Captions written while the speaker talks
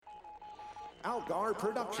Algar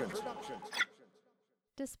Productions.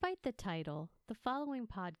 Despite the title, the following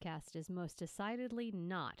podcast is most decidedly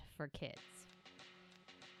not for kids.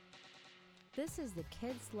 This is the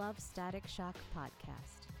Kids Love Static Shock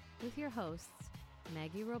podcast with your hosts,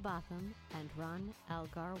 Maggie Robotham and Ron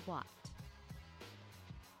Algar Watt.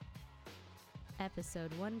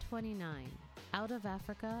 Episode 129, Out of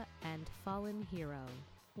Africa and Fallen Hero,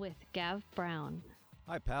 with Gav Brown.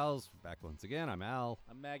 Hi, pals. Back once again. I'm Al.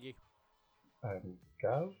 I'm Maggie. I'm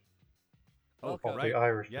Gav. Oh, Of right. the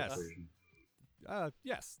Irish Yes. version.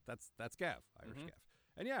 Yes, that's Gav, Irish Mhm. Gav.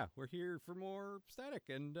 And yeah, we're here for more Static,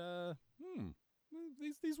 and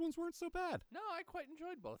these ones weren't so bad. No, I quite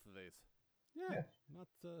enjoyed both of these. Yeah, Yes. not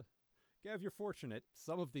Gav, you're fortunate.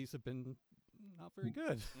 Some of these have been not very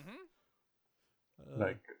good. Mm-hmm.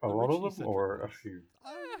 Like a the lot of Richie-centric them or a ones. few?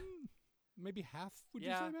 Maybe half, would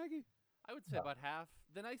Yeah. you say, Maggie? I would say No. about half.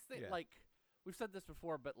 The nice thing, Yeah. like, we've said this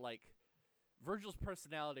before, but, like, Virgil's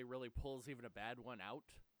personality really pulls even a bad one out,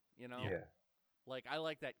 you know? Yeah. Like, I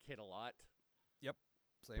like that kid a lot,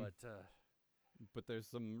 Same. but, But there's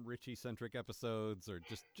some Richie-centric episodes, or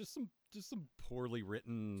just some poorly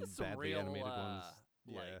written, just some badly real, animated ones.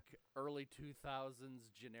 Yeah. like, early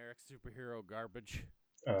 2000s generic superhero garbage.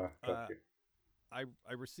 Gotcha. I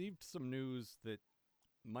received some news that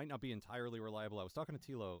might not be entirely reliable. I was talking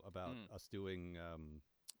to Tilo about us doing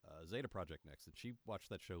Zeta Project next, and she watched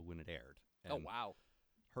that show when it aired. And Oh, wow.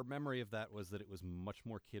 her memory of that was that it was much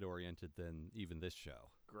more kid-oriented than even this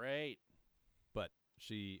show. Great. But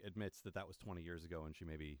she admits that was 20 years ago, and she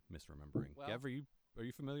may be misremembering. Well- Gav, are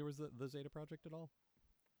you familiar with the Zeta Project at all?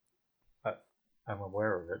 I'm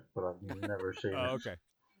aware of it, but I've never seen it. Oh, okay.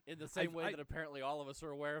 In the same way I- that apparently all of us are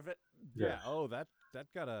aware of it. Yeah. Yes. Oh, that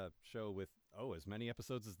got a show with as many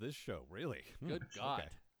episodes as this show. Really? Good God. Okay.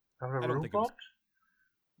 Have I a don't think it was- robot?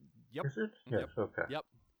 Yep. Is it? Yep. Yes, okay. Yep.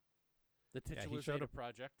 The he titular showed Zeta up-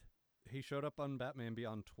 Project. He showed up on Batman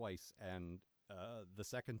Beyond twice, and the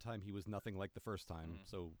second time he was nothing like the first time. Mhm.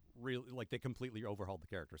 So really, like, they completely overhauled the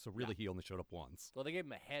character. So really, he only showed up once. Well, they gave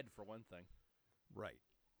him a head for one thing. Right.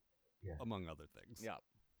 Yeah. Among other things. Yeah.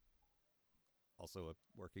 Also a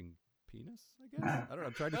working penis, I guess. I don't know.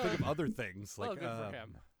 I'm trying to think of other things. Well, Like, good for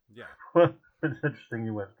him. Yeah. Well, it's interesting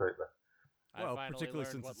you went straight there. Well, I finally particularly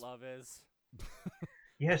learned since what it's- love is.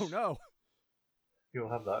 Yes. Oh no. You'll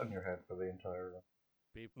have that in your head for the entire run.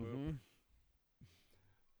 Beep boop.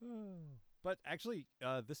 Mhm. But actually,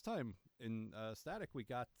 this time in Static, we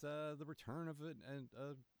got the return of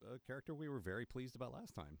a character we were very pleased about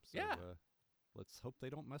last time. So, Yeah. Let's hope they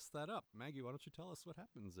don't mess that up. Maggie, why don't you tell us what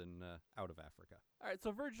happens in Out of Africa? All right,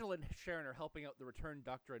 so Virgil and Sharon are helping out the returned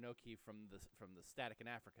Dr. Inoki from the Static in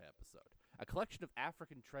Africa episode. A collection of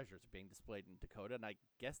African treasures are being displayed in Dakota, and I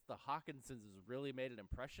guess the Hawkinsons has really made an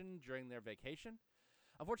impression during their vacation.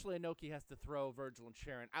 Unfortunately, Inoki has to throw Virgil and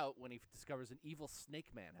Sharon out when he discovers an evil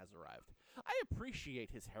snake man has arrived. I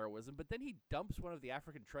appreciate his heroism, but then he dumps one of the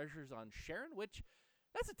African treasures on Sharon, which,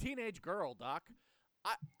 that's a teenage girl, Doc.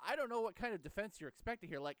 I don't know what kind of defense you're expecting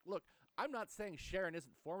here. Like, look, I'm not saying Sharon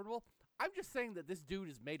isn't formidable. I'm just saying that this dude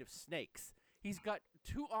is made of snakes. He's got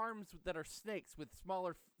 2 arms that are snakes with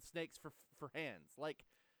smaller snakes for hands. Like,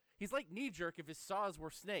 he's like Knee Jerk if his saws were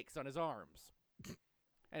snakes on his arms.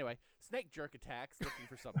 Anyway, Snake Jerk attacks, looking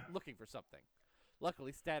for something.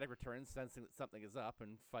 Luckily, Static returns, sensing that something is up,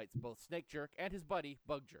 and fights both Snake Jerk and his buddy,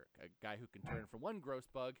 Bug Jerk, a guy who can turn from one gross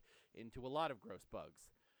bug into a lot of gross bugs.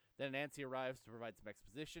 Then Anansi arrives to provide some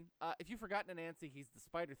exposition. If you've forgotten Anansi, he's the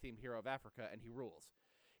spider-themed hero of Africa, and he rules.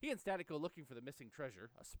 He and Static go looking for the missing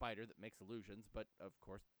treasure, a spider that makes illusions, but, of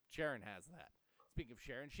course, Sharon has that. Speaking of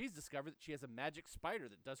Sharon, she's discovered that she has a magic spider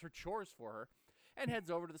that does her chores for her, and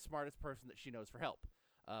heads over to the smartest person that she knows for help.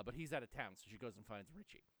 But he's out of town, so she goes and finds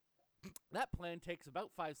Richie. That plan takes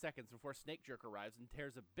about 5 seconds before Snake Jerk arrives and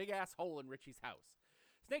tears a big-ass hole in Richie's house.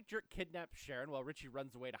 Snake Jerk kidnaps Sharon while Richie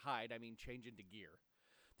runs away to hide, change into gear.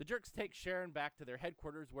 The Jerks take Sharon back to their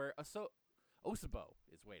headquarters where Osabo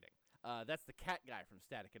is waiting. That's the cat guy from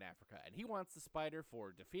Static in Africa, and he wants the spider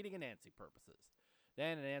for defeating Anansi purposes.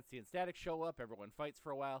 Then Anansi and Static show up, everyone fights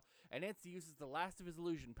for a while, and Anansi uses the last of his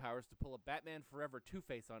illusion powers to pull a Batman Forever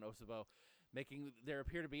Two-Face on Osabo, making there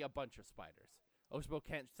appear to be a bunch of spiders. Osabo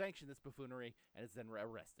can't sanction this buffoonery, and is then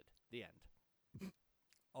arrested. The end.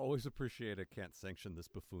 Always appreciate a can't sanction this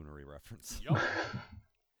buffoonery reference. Yup.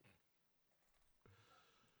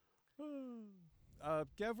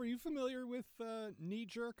 Gav, are you familiar with Knee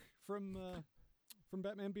Jerk from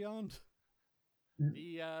Batman Beyond?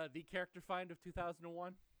 The character find of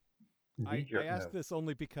 2001? I Knee-jerk, ask no. this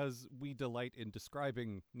only because we delight in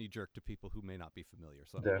describing Knee Jerk to people who may not be familiar.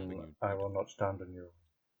 So I'm hoping Then you. I will not stand on your.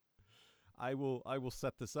 I will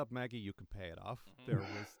set this up, Maggie. You can pay it off.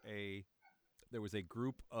 Mhm. There was a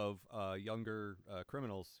group of younger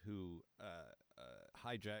criminals who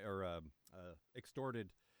hijacked or extorted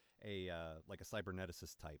a like a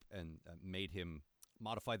cyberneticist type and made him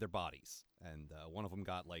modify their bodies. And one of them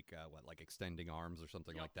got like extending arms or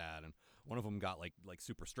something Yep. like that, and one of them got like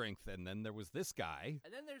super strength. And then there was this guy.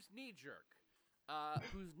 And then there's Knee Jerk,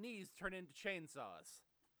 whose knees turn into chainsaws.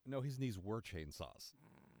 No, his knees were chainsaws.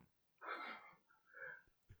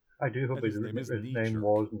 I do hope And his his name is name Knee-Jerk.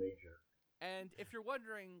 was Knee-Jerk. And if you're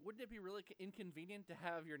wondering, wouldn't it be really inconvenient to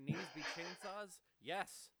have your knees be chainsaws?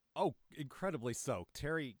 Yes. Oh, incredibly so.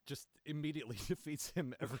 Terry just immediately defeats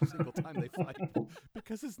him every single time they fight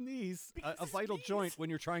because his knees, Because a his vital knees- joint when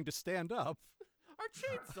you're trying to stand up, Are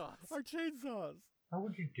chainsaws. are chainsaws. How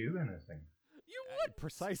would you do anything? You would.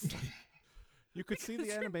 Precisely. You could see the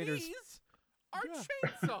Because your animators. knees are Yeah.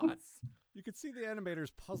 chainsaws. You could see the animators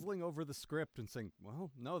puzzling over the script and saying,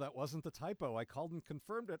 "Well, no, that wasn't the typo. I called and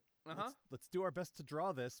confirmed it. Uh-huh. Let's do our best to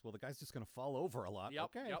draw this." Well, the guy's just going to fall over a lot. Yep.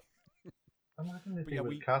 Okay. Yep. Imagine if But he yeah,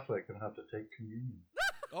 was Catholic and had to take communion.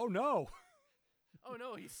 Oh no. Oh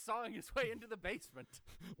no, he's sawing his way into the basement.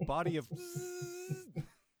 Body of.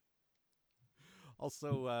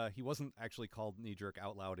 Also, he wasn't actually called Knee Jerk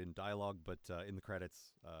out loud in dialogue, but in the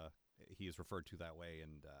credits, he is referred to that way,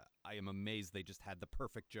 and I am amazed they just had the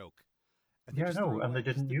perfect joke. And they Yeah, just no, threw it and they away.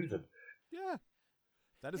 Just didn't use it. Yeah,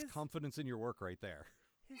 that is His- confidence in your work right there.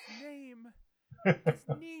 His name is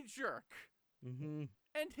Knee Jerk, Mm-hmm.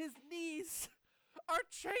 and his knees are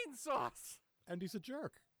chainsaws, And he's a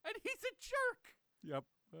jerk. and he's a jerk. Yep.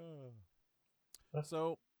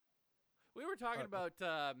 So We were talking about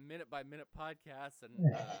minute by minute podcasts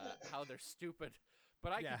and how they're stupid,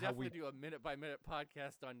 but I Yeah, could how definitely we- do a minute by minute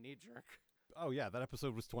podcast on Knee Jerk. oh yeah, that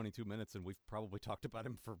episode was 22 minutes, and we've probably talked about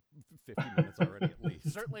him for 50 minutes already at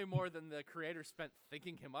least. Certainly more than the creator spent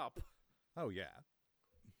thinking him up. Oh yeah.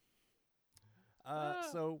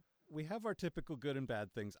 So we have our typical good and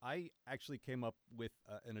bad things. I actually came up with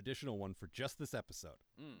an additional one for just this episode,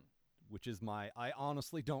 which is my I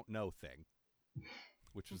honestly don't know thing,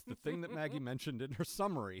 which is the thing that Maggie mentioned in her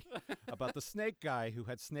summary about the snake guy who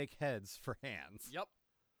had snake heads for hands. Yep.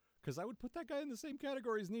 Because I would put that guy in the same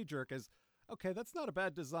category as Knee Jerk as, okay, that's not a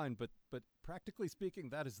bad design, but practically speaking,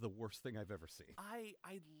 that is the worst thing I've ever seen. I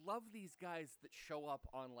love these guys that show up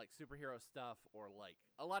on like superhero stuff or like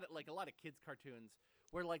a lot of kids cartoons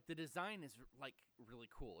where like the design is like really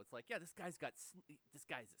cool. It's like, yeah, this guy's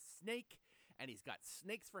a snake and he's got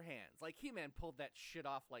snakes for hands. Like He-Man pulled that shit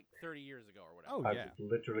off like 30 years ago or whatever. Oh, I yeah.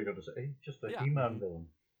 was literally going to say, he's just a Yeah. He-Man villain.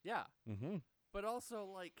 Yeah. Mm-hmm. But also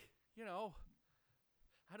like,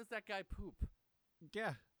 how does that guy poop?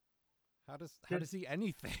 Yeah. How does he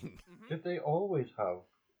anything? Mhm. Did they always have,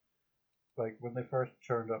 like, when they first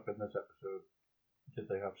turned up in this episode, did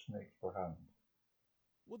they have snakes for hands?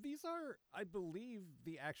 Well, these are, I believe,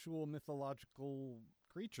 the actual mythological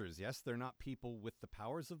creatures. Yes, they're not people with the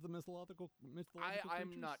powers of the mythological I'm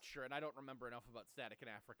creatures? not sure, and I don't remember enough about Static in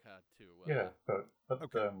Africa to. Yeah, but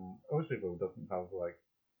Okay. Ozibo doesn't have, like,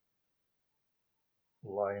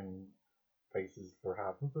 lion faces for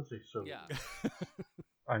hands, does he? So Yeah.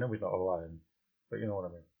 I know he's not a lion, but you know what I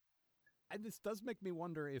mean. And this does make me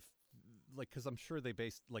wonder if, like, because I'm sure they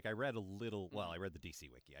based, like, I read a little, well, I read the DC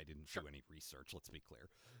Wiki. I didn't Sure. do any research, let's be clear.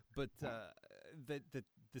 But that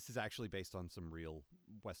this is actually based on some real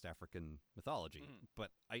West African mythology. Mhm.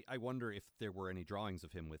 But I wonder if there were any drawings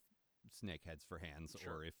of him with snake heads for hands,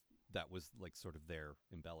 Sure. or if that was, like, sort of their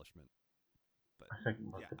embellishment. But I think it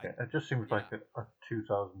must yeah, have been. It just seems Yeah. like a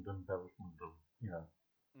 2000 embellishment of,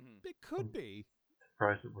 Mhm. it could be.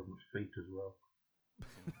 surprised it wasn't feet as well.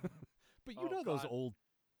 But you Oh, know those God. old.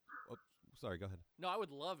 Oh, sorry, go ahead. No, I would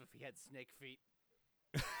love if he had snake feet.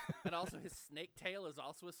 And also his snake tail is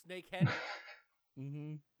also a snake head.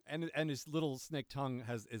 Mm-hmm. And his little snake tongue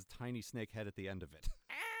has his tiny snake head at the end of it,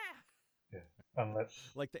 Ah! And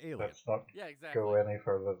like the alien. let's not Yeah, exactly. go any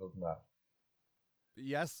further than that.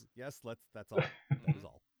 Yes, that's all. That is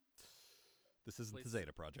all. This isn't Please- the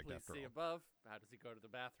Zeta Project Please after see all. above. How does he go to the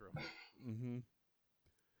bathroom? Mm-hmm.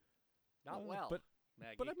 Not well,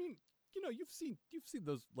 Maggie. But I mean, you've seen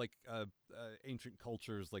those like ancient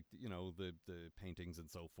cultures, like the paintings and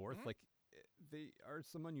so forth. Mhm. Like they are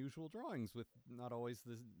some unusual drawings with not always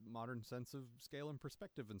the modern sense of scale and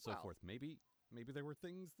perspective and so Well- forth. Maybe there were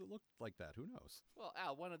things that looked like that. Who knows? Well,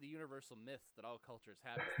 Al, one of the universal myths that all cultures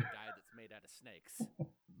have is the guy that's made out of snakes.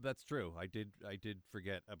 That's true. I did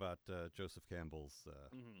forget about Joseph Campbell's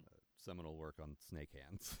Mhm. seminal work on snake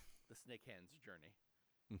hands. The Snake Hands journey.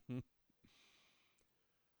 Mm-hmm.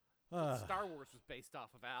 That Star Wars was based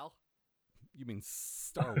off of, Al. You mean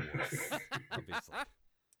Star Wars, obviously.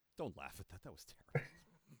 Don't laugh at that. That was terrible.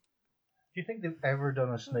 Do you think they've ever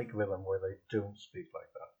done a snake villain where they don't speak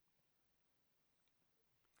like that?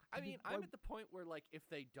 I mean, I'm at the point where, like, if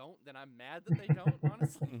they don't, then I'm mad that they don't,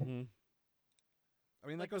 honestly. Mm-hmm. I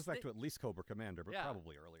mean, Like that goes the back to at least Cobra Commander, but Yeah.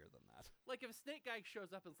 probably earlier than that. Like, if a snake guy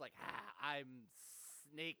shows up and is like, I'm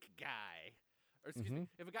Snake Guy. Or, excuse me,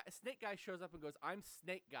 if a snake guy shows up and goes, I'm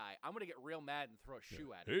Snake Guy, I'm going to get real mad and throw a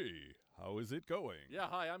shoe at him. Hey, how is it going? Yeah,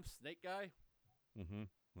 hi, I'm Snake Guy. Mm-hmm.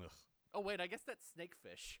 Ugh. Oh, wait, I guess that's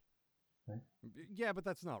Snakefish. Yeah, but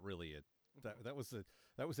that's not really it. That was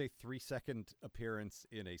a 3-second appearance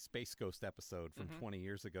in a Space Ghost episode from 20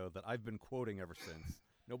 years ago that I've been quoting ever since.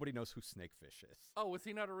 Nobody knows who Snakefish is. Oh, was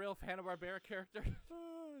he not a real Hanna-Barbera character?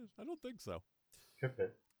 I don't think so. Could be.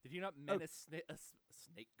 Did you not menace a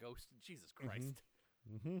snake ghost? Jesus Christ.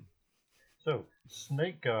 Mm-hmm. So,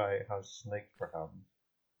 Snake Guy has snake for hands.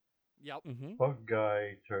 Yep. Mm-hmm. Bug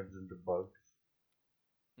Guy turns into bugs.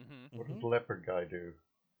 Mm-hmm. What does Leopard Guy do?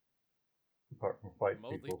 Apart from fight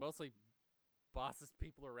people. Mostly bosses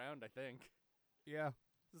people around, I think. Yeah,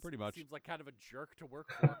 This pretty much. Seems like kind of a jerk to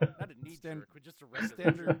work for. Not a knee jerk, but just a regular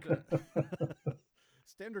Standard, jerk.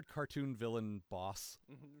 standard cartoon villain boss.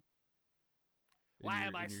 Why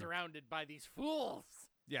am I surrounded by these fools?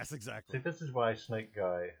 Yes, exactly. See, this is why Snake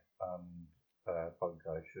Guy and Bug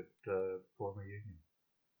Guy should form a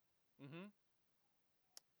union.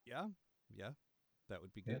 Yeah, that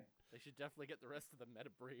would be good. They should definitely get the rest of the meta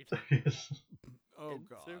breed. Yes. Oh Into-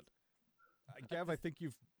 God, Gav, I think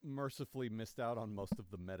you've mercifully missed out on most of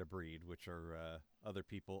the meta breed, which are other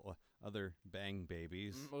people, other bang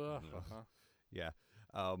babies. Ugh. Yeah,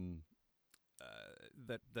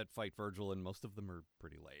 that fight Virgil, and most of them are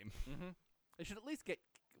pretty lame. They should at least get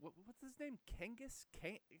what's his name? Kangas?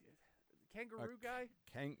 Kangaroo guy?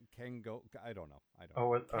 Kango. I don't know.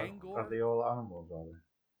 Oh, Kangor? are they all animals, are they?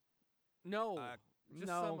 No, just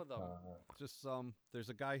no, some of them. just some. There's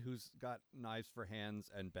a guy who's got knives for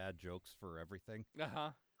hands and bad jokes for everything.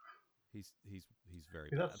 He's very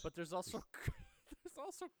See, bad. that's- But there's also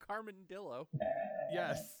Carmendillo,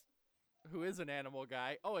 Yes, who is an animal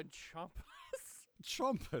guy. Oh, and Chumpus.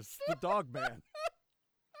 Chumpus, the dog man,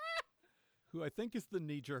 who I think is the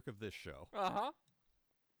knee jerk of this show.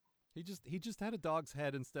 He just had a dog's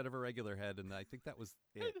head instead of a regular head, and I think that was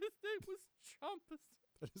And it. his name was Chumpus.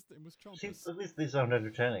 His name was See, Chumpus. at least they sound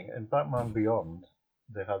entertaining. In Batman Beyond,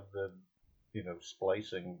 they had the,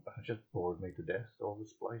 splicing. It just bored me to death. All the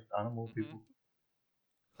spliced animal people.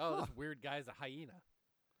 Oh, Huh. this weird guy is a hyena.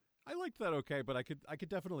 I liked that okay, but I could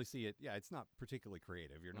definitely see it. Yeah, it's not particularly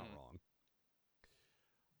creative. You're not wrong.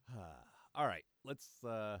 All right, let's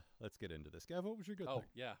get into this. Gav, what was your good Oh, thing?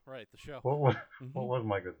 yeah, right, the show. What was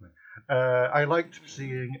my good thing? I liked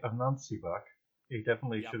seeing Anansi back. He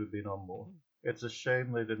definitely Yep. should have been on more. It's a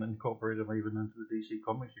shame they didn't incorporate him even into the DC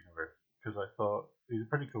Comics universe, because I thought he's a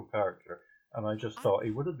pretty cool character, and I just thought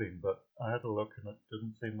he would have been, but I had a look and it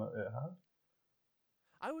didn't seem that it had.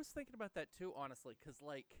 I was thinking about that too, honestly, because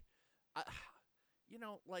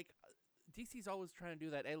DC's always trying to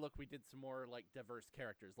do that. Hey, look, we did some more like diverse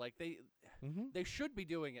characters. Like they should be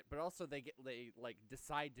doing it, but also they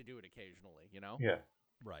decide to do it occasionally. Yeah.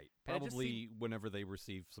 Right. And it just Probably whenever they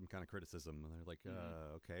receive some kind of criticism, and they're like,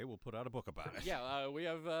 okay, we'll put out a book about it. Yeah, we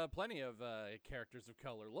have plenty of characters of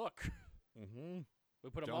color. Look, Mm-hmm. we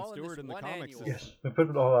put them John all Stewart in in this the one comics annual. Yes, we put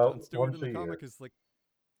it all out John Stewart once in a the year. comic is like,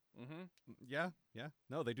 yeah.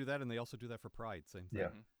 No, they do that, and they also do that for Pride. Same thing. Yeah.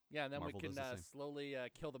 Yeah, and then Marvel we can does the same. slowly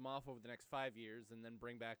kill them off over the next 5 years, and then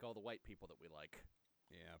bring back all the white people that we like.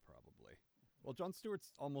 Yeah, probably. Well, John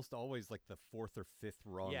Stewart's almost always like the fourth or fifth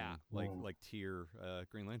rung, Yeah. like tier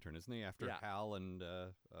Green Lantern, isn't he? After Yeah. Hal and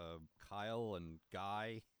Kyle and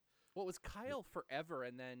Guy. Well, it was Kyle forever,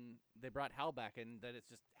 and then they brought Hal back, and then it's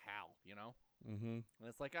just Hal, Mm-hmm. And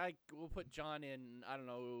it's like, we'll put John in, I don't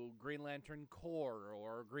know, Green Lantern Corps,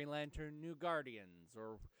 or Green Lantern New Guardians,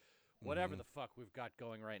 or whatever the fuck we've got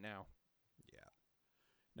going right now. Yeah.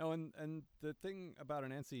 No, and the thing about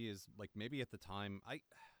Anansi is, like, maybe at the time,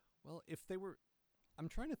 if they were, I'm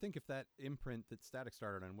trying to think if that imprint that Static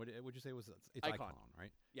started on, would you say it's Icon,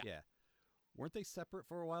 right? Yeah. Weren't they separate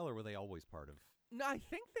for a while, or were they always part of? No, I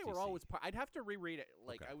think they were DC. always part. I'd have to reread it.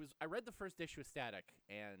 Like Okay. I read the first issue of Static,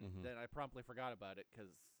 and Mhm. then I promptly forgot about it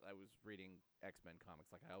because I was reading X-Men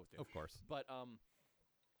comics like I always do. Of course. But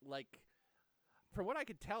like, from what I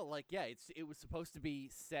could tell, like, yeah, it was supposed to be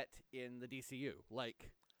set in the DCU.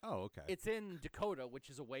 Like, Oh, okay. it's in Dakota, which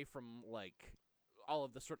is away from like all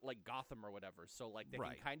of the sort of like Gotham or whatever. So like they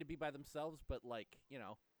Right. can kind of be by themselves, but like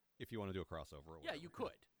if you want to do a crossover. Or yeah, whatever. you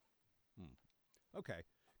could. Okay.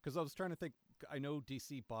 Because I was trying to think, I know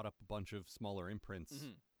DC bought up a bunch of smaller imprints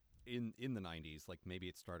in the 90s. Like maybe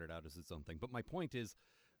it started out as its own thing. But my point is,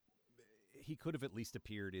 he could have at least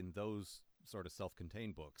appeared in those sort of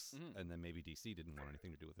self-contained books, and then maybe DC didn't want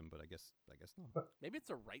anything to do with him. But I guess not. Maybe it's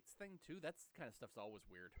a rights thing too. That's kind of stuff's always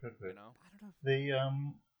weird. Could be. You know, I don't know.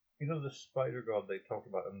 The the Spider God they talked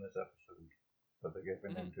about in this episode that they gave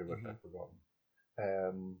me name to, which I've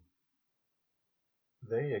forgotten.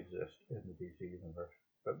 They exist in the DC universe,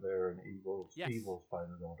 but they're an evil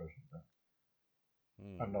Spider God or something.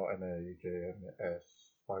 And not in a JMS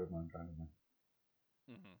Spider-Man kind of thing.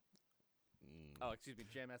 Oh, excuse me.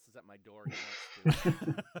 JMS is at my door. He wants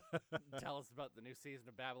to tell us about the new season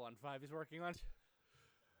of Babylon 5 he's working on.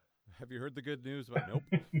 Have you heard the good news? Nope.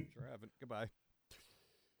 Sure haven't. Goodbye.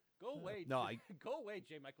 Go away. Go away,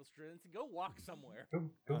 J. Michael Straczynski. Go walk somewhere.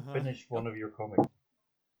 Go finish one of your comics.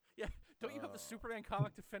 Yeah. Don't you have the Superman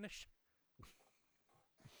comic to finish?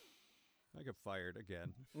 I got fired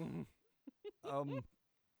again.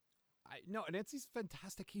 No, Nancy's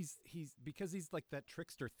fantastic. He's because he's like that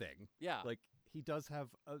trickster thing. Yeah. Like he does have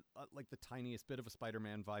a like the tiniest bit of a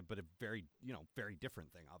Spider-Man vibe, but a very very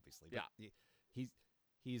different thing, obviously. But yeah.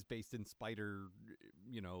 He's based in spider,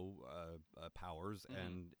 powers,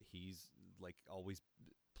 and he's like always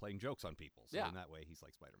playing jokes on people. So in that way, he's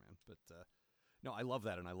like Spider-Man. But no, I love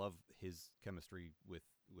that, and I love his chemistry with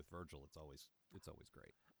Virgil. It's always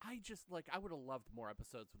great. I would have loved more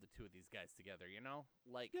episodes with the two of these guys together.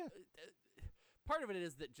 Part of it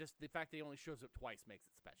is that just the fact that he only shows up twice makes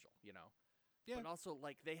it special. Yeah. But also,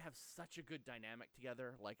 like, they have such a good dynamic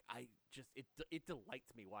together. Like, it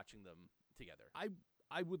delights me watching them together.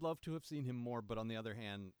 I would love to have seen him more, but on the other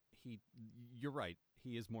hand, you're right.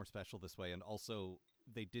 He is more special this way, and also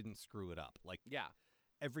they didn't screw it up. Like,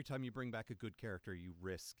 every time you bring back a good character, you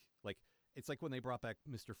risk, like, it's like when they brought back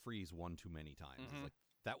Mr. Freeze one too many times. It's like,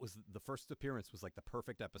 that was the first appearance was like the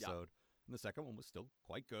perfect episode, and the second one was still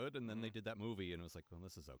quite good, and then they did that movie, and it was like, well,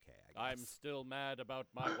 this is okay, I guess. I'm still mad about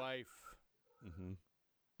my wife.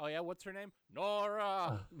 Oh yeah, what's her name?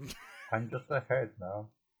 Nora. I'm just ahead now.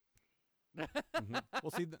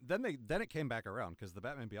 Well, see, then it came back around because the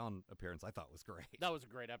Batman Beyond appearance I thought was great. That was a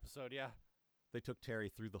great episode. Yeah. They took Terry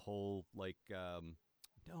through the whole like,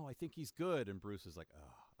 no, I think he's good, and Bruce is like,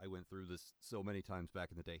 oh, I went through this so many times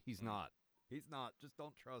back in the day. He's not. He's not. Just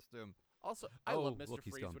don't trust him. Also, I love Mr.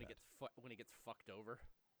 Freeze when he gets fucked over.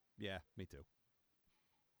 Yeah, me too.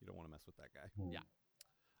 You don't want to mess with that guy.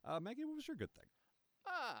 Yeah. Maggie, what was your good thing?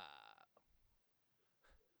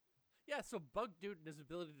 Yeah, so Bug Dude and his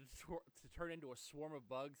ability to turn into a swarm of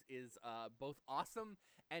bugs is both awesome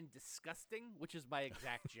and disgusting, which is my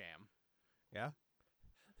exact jam. Yeah?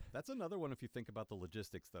 That's another one if you think about the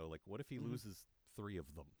logistics, though. Like, what if he loses 3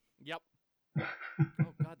 of them? Yep.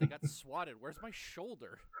 Oh, God, they got swatted. Where's my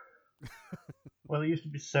shoulder? Well, he used to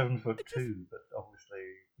be 7'2", but obviously,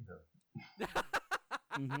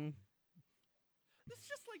 It's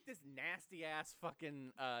just like this nasty ass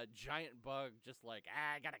fucking giant bug, just like,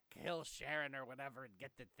 I gotta kill Sharon or whatever and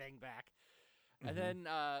get the thing back. And then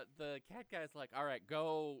the cat guy's like, all right,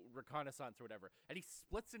 go reconnaissance or whatever. And he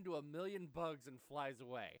splits into a million bugs and flies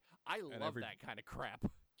away. I love that kind of crap.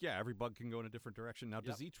 Yeah, every bug can go in a different direction. Now,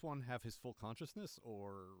 does each one have his full consciousness,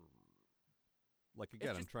 or... Like,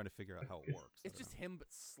 again, I'm trying to figure out how it works. It's just him, but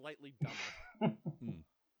slightly dumber.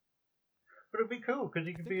 But it'd be cool, because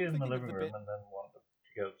he could be in the living room and then want to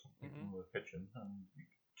get something from the kitchen, and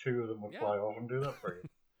 2 of them would fly off and do that for you.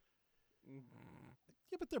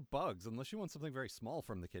 Yeah, but they're bugs. Unless you want something very small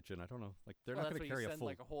from the kitchen, I don't know. Like, they're not going to carry a full...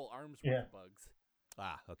 like a whole arm's worth of bugs.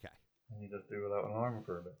 Ah, okay. And you just do without an arm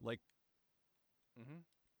for a bit. Like...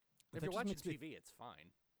 If you're watching TV, it's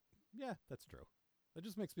fine. Yeah, that's true. That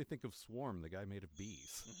just makes me think of Swarm, the guy made of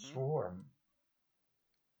bees. Swarm?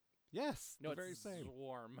 Yes, no, the very same.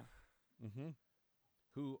 Swarm.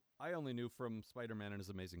 Who I only knew from Spider-Man and His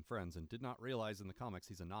Amazing Friends, and did not realize in the comics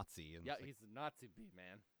he's a Nazi. And he's a Nazi bee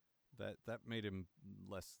man. That made him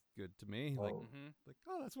less good to me. Oh. Like,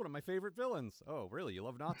 oh, that's one of my favorite villains. Oh, really? You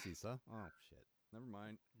love Nazis, huh? Oh, shit. Never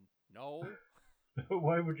mind. No.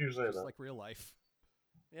 Why would you say Just that? like real life.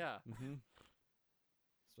 Yeah.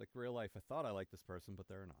 It's like real life. I thought I liked this person, but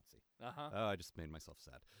they're a Nazi. Oh, I just made myself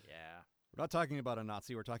sad. Yeah. We're not talking about a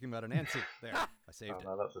Nazi. We're talking about a Nancy. There, I saved it.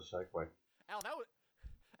 No, that's a segue. Al,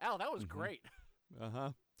 that was great.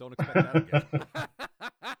 Don't expect that again.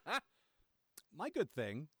 My good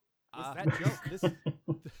thing. Was that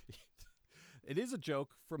joke? It is a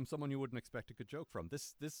joke from someone you wouldn't expect a good joke from.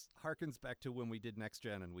 This harkens back to when we did Next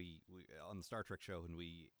Gen and we on the Star Trek show, and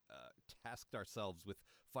we tasked ourselves with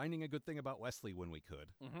finding a good thing about Wesley when we could.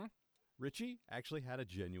 Richie actually had a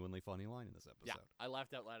genuinely funny line in this episode. Yeah, I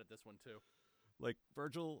laughed out loud at this one too. Like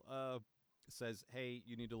Virgil says, "Hey,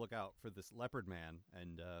 you need to look out for this leopard man,"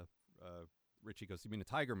 and Richie goes, "You mean a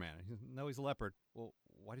tiger man?" He goes, "No, he's a leopard." Well,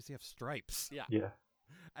 why does he have stripes? Yeah. Yeah.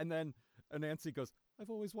 And then Anansi goes, "I've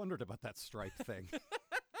always wondered about that stripe thing."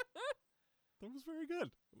 That was very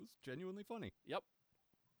good. It was genuinely funny. Yep.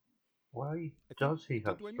 Why does he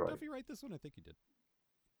have Did Dwayne stripes? McDuffie write this one? I think he did.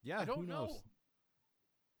 Yeah, I don't who knows? know.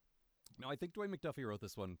 No, I think Dwayne McDuffie wrote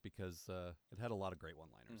this one because it had a lot of great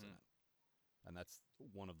one-liners in Mhm. it. And that's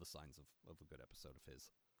one of the signs of a good episode of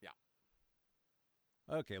his. Yeah.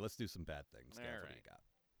 Okay, let's do some bad things. All Gav, what do right. you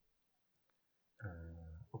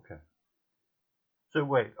got? Okay. So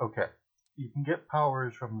wait, okay. You can get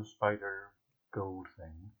powers from the spider gold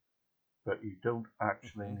thing, but you don't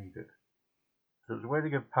actually Mhm. need it. So it's a way to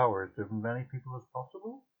give powers to as many people as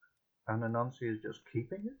possible, and Anansi is just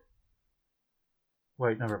keeping it?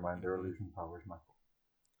 Wait, never mind, they're Mhm. illusion powers, Michael.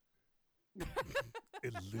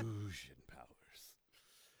 Illusion powers.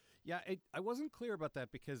 Yeah, I wasn't clear about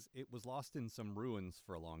that because it was lost in some ruins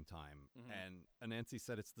for a long time. Mhm. And Anansi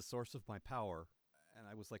said it's the source of my power. And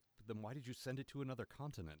I was like, then why did you send it to another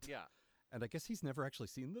continent? Yeah. And I guess he's never actually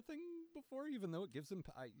seen the thing before, even though it gives him.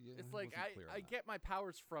 It's like I get my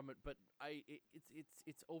powers from it, but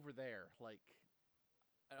it's over there. Like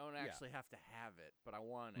I don't Yeah. actually have to have it, but I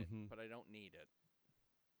want it, Mhm. but I don't need it.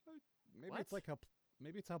 Maybe What? it's like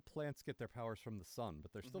maybe it's how plants get their powers from the sun,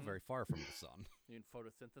 but they're still Mhm. very far from the sun. You mean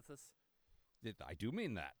photosynthesis? I do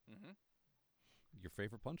mean that. Mm-hmm. Your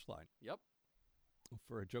favorite punchline Yep.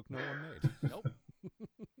 for a joke no one made. Nope.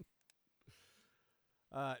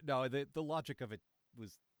 No, the logic of it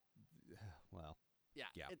was, well, Yeah.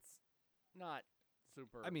 Yeah. It's not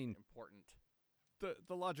super. I mean, important.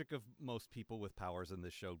 the logic of most people with powers in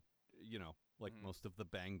this show, like Mhm. most of the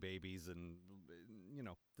Bang Babies, and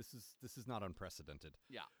this is not unprecedented.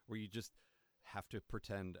 Yeah. Where you just have to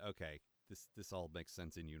pretend, okay, this all makes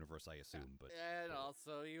sense in universe, I assume, but And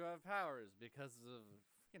also, you have powers because of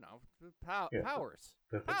Yeah, powers.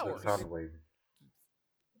 The Powers. sound wave.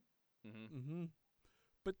 Mm-hmm.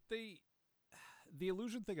 But the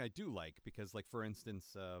illusion thing I do like because, like, for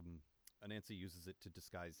instance, Anansi uses it to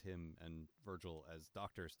disguise him and Virgil as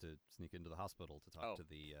doctors to sneak into the hospital to talk to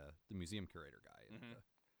the museum curator guy. And, Mhm. I This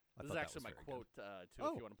is thought that actually was my very quote good. too. Oh.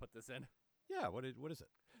 If you want to put this in. Yeah, what is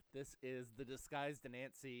it? This is the disguised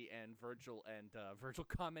Nancy and Virgil, and Virgil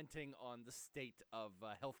commenting on the state of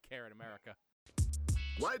healthcare in America.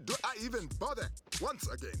 Why do I even bother? Once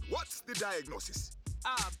again, what's the diagnosis?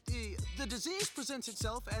 The disease presents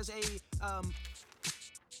itself as a,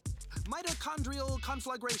 mitochondrial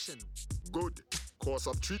conflagration. Good. Course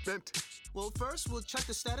of treatment? Well, first, we'll check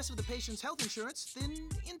the status of the patient's health insurance, then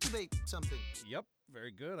intubate something. Yep,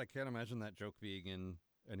 very good. I can't imagine that joke being in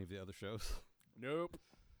any of the other shows. Nope.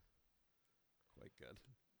 Quite good.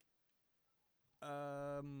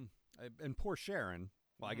 And poor Sharon.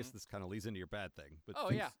 Well, I guess this kind of leads into your bad thing, but Oh,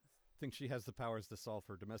 thinks, yeah. thinks she has the powers to solve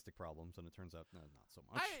her domestic problems, and it turns out not so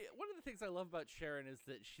much. One of the things I love about Sharon is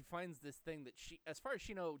that she finds this thing that she, as far as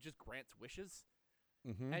she knows, just grants wishes,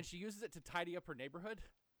 Mm-hmm. and she uses it to tidy up her neighborhood.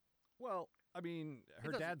 Well, I mean,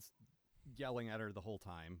 her doesn't- dad's yelling at her the whole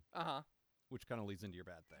time, Uh-huh. which kind of leads into your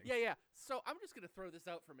bad thing. Yeah. So I'm just going to throw this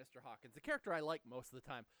out for Mr. Hawkins, a character I like most of the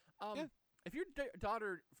time. Yeah. If your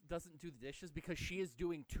daughter doesn't do the dishes because she is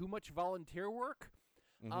doing too much volunteer work,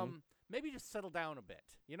 Mhm. maybe just settle down a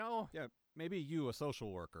bit, you know? Yeah, maybe you, a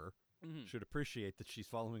social worker, Mhm. should appreciate that she's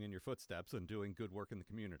following in your footsteps and doing good work in the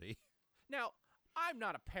community. Now, I'm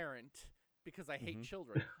not a parent because I hate Mhm.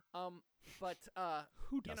 children. But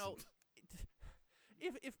Who you doesn't? know,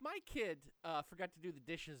 if my kid forgot to do the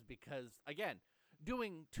dishes because, again,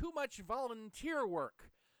 doing too much volunteer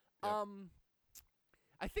work, Yep.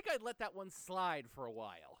 I think I'd let that one slide for a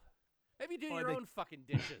while. Maybe do Or your they- own fucking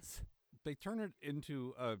dishes. They turn it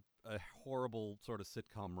into a horrible sort of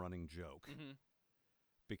sitcom running joke. Mhm.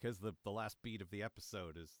 Because the last beat of the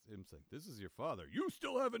episode is him saying, "This is your father. You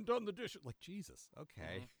still haven't done the dishes." Like, Jesus,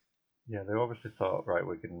 okay. Yeah, they obviously thought, right,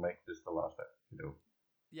 we can make this the last,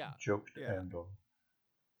 Yeah. joke to Yeah. end on.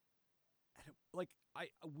 And like,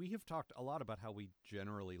 we have talked a lot about how we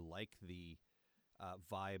generally like the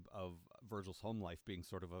vibe of Virgil's home life being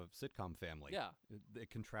sort of a sitcom family. Yeah. It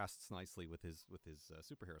contrasts nicely with his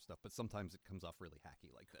superhero stuff, but sometimes it comes off really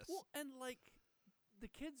hacky like this. Well, and like, the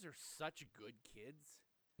kids are such good kids,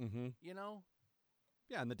 Mm-hmm. you know?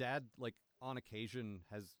 Yeah, and the dad, like, on occasion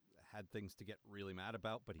has had things to get really mad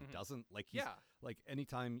about, but he Mhm. doesn't. Like, he's, Yeah. like,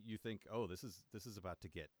 anytime you think, oh, this is about to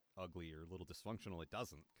get ugly or a little dysfunctional, it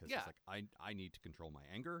doesn't. Because Yeah. it's like, I need to control my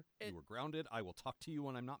anger. It- You were grounded. I will talk to you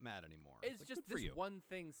when I'm not mad anymore. It's like, just good for this you. one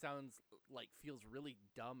thing feels really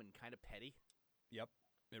dumb and kind of petty. Yep,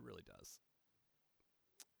 it really does.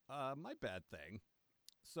 my bad thing.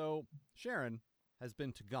 So Sharon has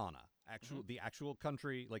been to Ghana, the actual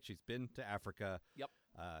country. Like, she's been to Africa. Yep.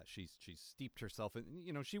 She's steeped herself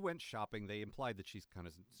in. She went shopping. They implied that she's kind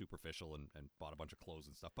of superficial and bought a bunch of clothes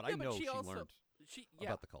and stuff. But I know she learned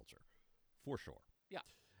about the culture, for sure. Yeah.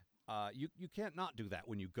 You can't not do that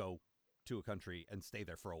when you go to a country and stay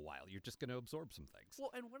there for a while. You're just going to absorb some things.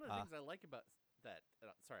 Well, and one of the things I like about that,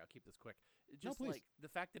 sorry, I'll keep this quick. No, Just like the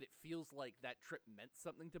fact that it feels like that trip meant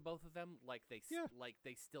something to both of them. Like they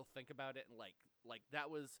still think about it, and like that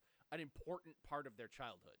was an important part of their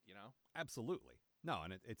childhood. Absolutely. No,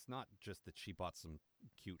 and it's not just that she bought some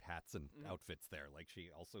cute hats and outfits there. Like, she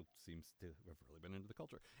also seems to have really been into the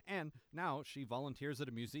culture. And now she volunteers at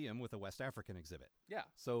a museum with a West African exhibit. Yeah.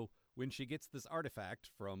 So when she gets this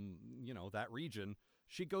artifact from, that region,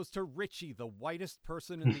 she goes to Richie, the whitest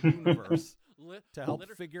person in the universe, to help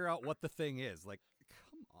figure out what the thing is. Like,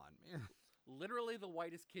 come on, man. Literally the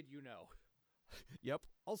whitest kid you know. Yep.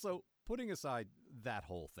 Also, putting aside that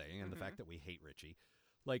whole thing and the fact that we hate Richie,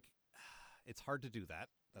 like, it's hard to do that.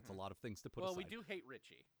 That's a lot of things to put aside. Well, we do hate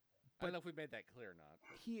Richie. I don't know if we made that clear or not.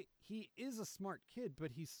 He is a smart kid,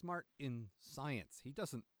 but he's smart in science. He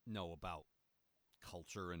doesn't know about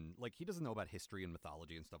culture and, like, he doesn't know about history and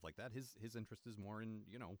mythology and stuff like that. His interest is more in,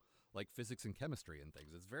 like, physics and chemistry and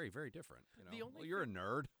things. It's very, very different. You're a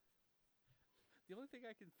nerd. The only thing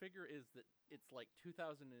I can figure is that it's like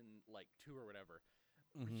 2002 or whatever.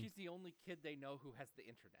 She's the only kid they know who has the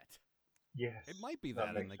internet. Yes. It might be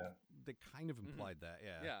that, and they kind of implied that,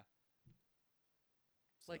 yeah. Yeah.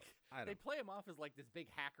 So, like, they play him off as like this big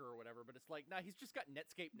hacker or whatever, but it's like, nah, he's just got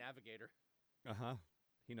Netscape Navigator. Uh-huh.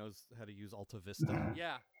 He knows how to use Alta Vista.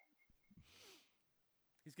 Yeah.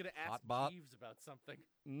 He's going to ask Hotbot. Jeeves about something.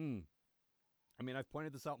 I mean, I've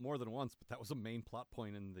pointed this out more than once, but that was a main plot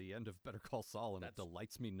point in the end of Better Call Saul, and it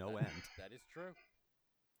delights me no end. That is true.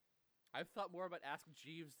 I've thought more about Ask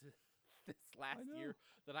Jeeves this last year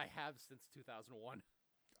than I have since 2001.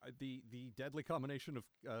 The deadly combination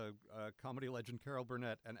of comedy legend Carol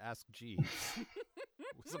Burnett and Ask Jeeves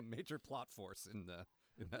was a major plot force in that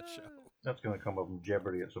show. That's going to come up in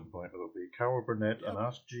Jeopardy at some point. It'll be Carol Burnett and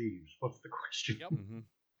Ask Jeeves. What's the question? Yep.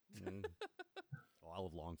 I'll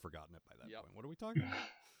have long forgotten it by that point. What are we talking about?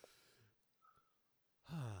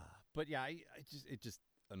 But yeah, it just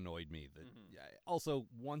annoyed me that. Also,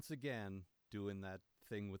 once again, doing that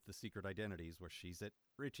thing with the secret identities where she's at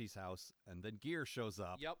Richie's house and then Gear shows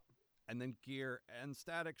up. Yep. And then Gear and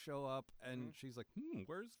Static show up and she's like,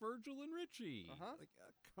 where's Virgil and Richie? Like,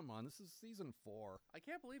 come on, this is season 4. I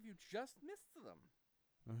can't believe you just missed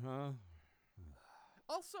them.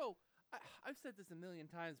 Also, I've said this a million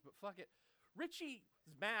times, but fuck it. Richie's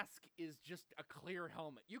mask is just a clear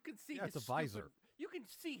helmet. You can see it's a visor. You can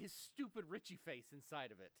see his stupid Richie face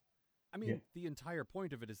inside of it. I mean, the entire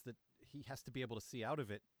point of it is that he has to be able to see out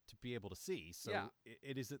of it to be able to see. So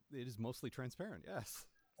it is mostly transparent. Yes.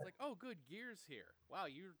 It's like, oh, good, Gear's here. Wow,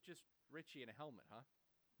 you're just Richie in a helmet, huh?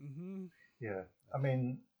 Yeah. I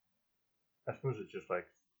mean, I suppose it's just like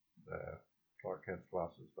Clark Kent's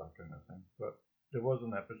glasses, that kind of thing. But there was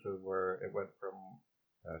an episode where it went from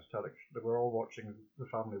Static. They were all watching. The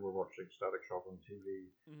family were watching Static Shock on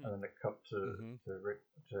TV, and then it cut to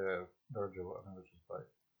Virgil, and I was just like,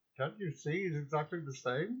 "Can't you see? He's exactly the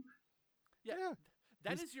same." Yeah.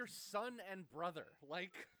 That is your son and brother.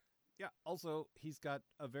 Like, yeah. Also, he's got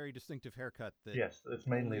a very distinctive haircut that it's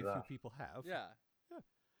mainly only a that few people have. Yeah.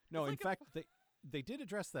 No, in fact, they did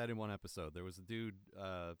address that in one episode. There was a dude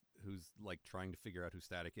who's like trying to figure out who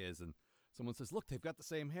Static is, and someone says, "Look, they've got the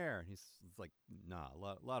same hair." And he's like, "Nah, a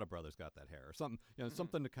lot of brothers got that hair," or something.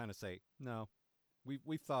 Something to kind of say, "No,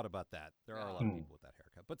 we've thought about that. There are a lot of people with that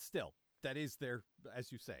haircut, but still." That is their,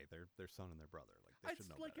 as you say, their son and their brother. Like, they should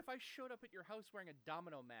know like better. If I showed up at your house wearing a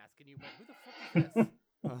domino mask and you went, "Who the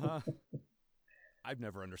fuck is this?" I've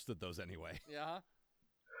never understood those anyway. Yeah.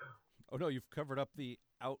 Oh no, you've covered up the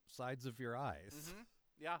outsides of your eyes.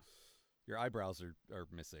 Yeah. Your eyebrows are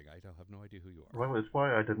missing. I have no idea who you are. Well, it's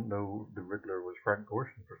why I didn't know the Riddler was Frank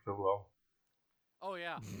Gorshin for so long. Oh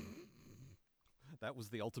yeah. That was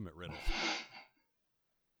the ultimate riddle.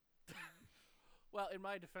 Well, in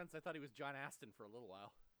my defense, I thought he was John Astin for a little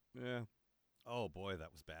while. Yeah. Oh boy,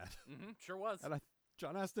 that was bad. Sure was. And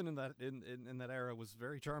John Astin in that era was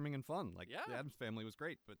very charming and fun. Like, the Addams Family was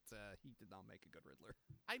great, but he did not make a good Riddler.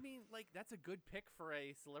 I mean, like, that's a good pick for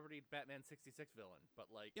a celebrity Batman 66 villain, but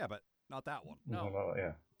like... Yeah, but not that one. No.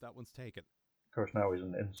 Yeah. That one's taken. Of course, now he's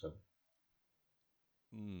an incel.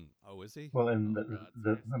 Oh, is he? Well, in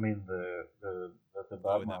the Batman.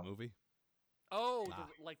 In that movie? Oh,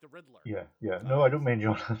 like the Riddler. Yeah. No, I don't mean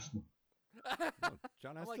John Astin. No,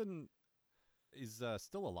 John Astin... is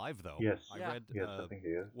still alive, though. Yes. I Yeah. read Yes, I think he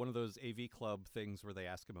is. one of those AV Club things where they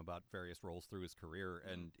ask him about various roles through his career,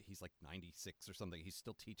 and he's like 96 or something. He's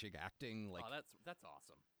still teaching acting. Like, Oh, that's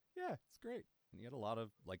awesome. yeah, it's great. And he had a lot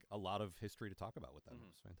of history to talk about with them. Mhm. It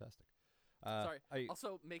was fantastic. Sorry.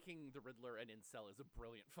 Also, making the Riddler an incel is a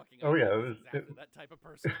brilliant fucking Oh, idea. yeah, He's exactly that type of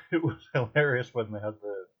person. It was hilarious when they had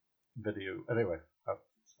the video. Anyway, that's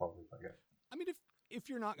spoilers, I guess. I mean, if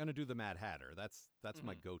you're not going to do the Mad Hatter, that's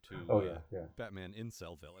my go-to Oh, yeah. Batman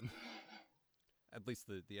incel villain. At least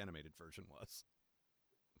the animated version was.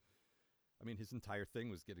 I mean, his entire thing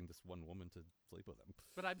was getting this one woman to sleep with him.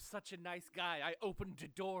 But I'm such a nice guy. I opened a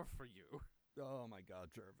door for you. Oh my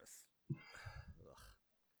God, Jervis.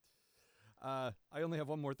 I only have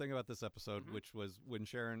one more thing about this episode, which was when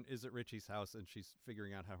Sharon is at Richie's house and she's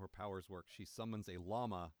figuring out how her powers work. She summons a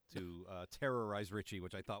llama to terrorize Richie,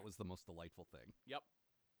 which I thought was the most delightful thing. Yep.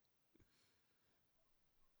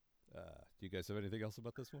 Do you guys have anything else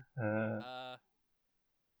about this one? No.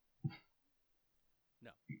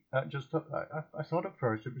 I thought at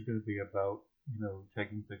first it was going to be about,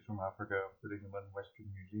 taking things from Africa and putting them in Western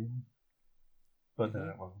museums, but then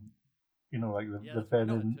it wasn't. Like Yeah, the that's what I Ben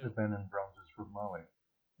thought and too. the Ben and bronzes from Mali.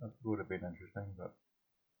 That would have been interesting, but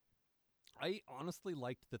I honestly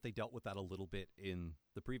liked that they dealt with that a little bit in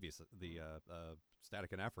the previous,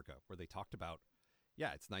 Static in Africa, where they talked about,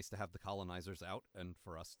 yeah, it's nice to have the colonizers out and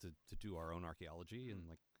for us to do our own archaeology, and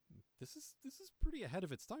like this is pretty ahead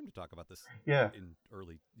of its time to talk about this. Yeah. In the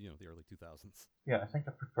early 2000s. yeah, I think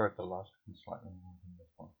I preferred the last one slightly more than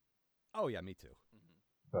this one. Oh yeah, me too.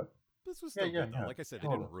 But This was still good though. Like I said, it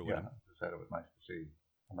didn't ruin him. As I said, it was nice to see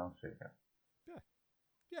Anansi again.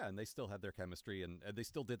 Yeah, and they still had their chemistry, and they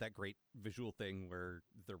still did that great visual thing where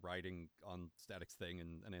they're riding on Static's thing,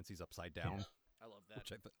 and Nancy's upside down. Yes. I love that.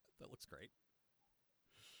 Which that looks great.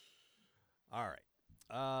 All right.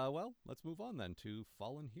 Well, let's move on then to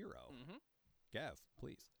Fallen Hero. Mm-hmm. Gav,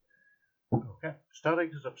 please. Okay.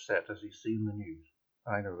 Static is upset as he's seen the news.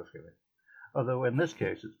 I know the feeling. Although in this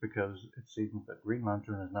case, it's because it seems that Green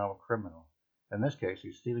Lantern is now a criminal. In this case,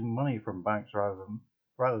 he's stealing money from banks rather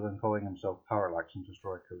than calling himself Parallax and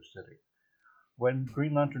destroy Coast City. When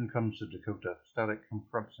Green Lantern comes to Dakota, Static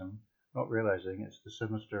confronts him, not realizing it's the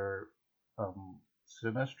sinister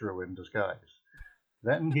Sinestro in disguise.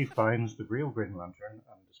 Then he finds the real Green Lantern,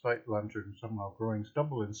 and despite Lantern somehow growing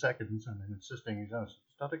stubble in seconds and insisting he's innocent,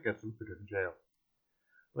 Static gets him put in jail.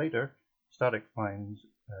 Later, Static finds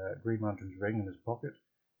Green Lantern's ring in his pocket.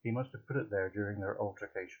 He must have put it there during their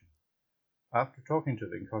altercation. After talking to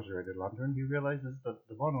the incarcerated Lantern, he realizes that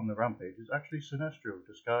the one on the rampage is actually Sinestro,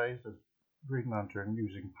 disguised as Green Lantern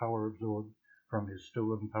using power absorbed from his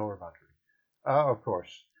stolen power battery. Of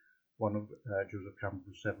course, one of Joseph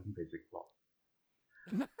Campbell's 7 basic plots.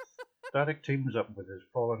 Static teams up with the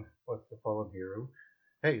fallen hero.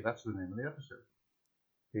 Hey, that's the name of the episode.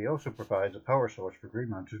 He also provides a power source for Green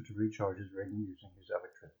Lantern to recharge his ring using his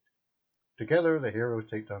electricity. Together, the heroes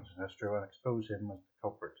take down Sinestro and expose him as the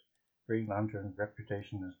culprit. Green Lantern's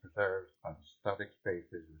reputation is preserved, and Static's faith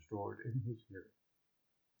is restored in his hero.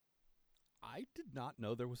 I did not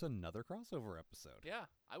know there was another crossover episode. Yeah,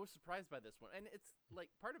 I was surprised by this one, and it's like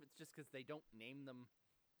part of it's just because they don't name them.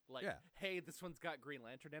 Like, Yeah. hey, this one's got Green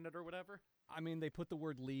Lantern in it or whatever. I mean, they put the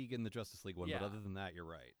word League in the Justice League one, Yeah. but other than that, you're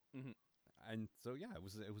right. Mhm. And so yeah, it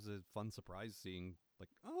was a fun surprise seeing like,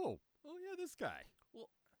 oh yeah, this guy. Well,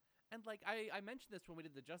 and like I mentioned this when we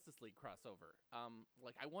did the Justice League crossover.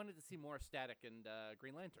 Like I wanted to see more Static and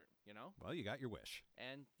Green Lantern, Well, you got your wish.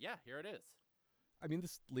 and yeah, here it is. I mean,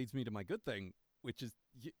 this leads me to my good thing, which is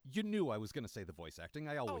you knew I was going to say the voice acting.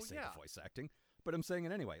 I always say yeah. the voice acting, but I'm saying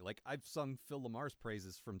it anyway. Like, I've sung Phil Lamar's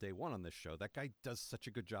praises from day one on this show. That guy does such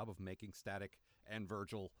a good job of making Static and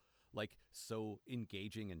Virgil like so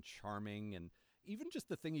engaging and charming, and even just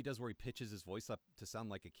the thing he does where he pitches his voice up to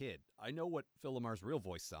sound like a kid. I know what Phil Lamar's real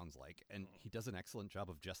voice sounds like, and he does an excellent job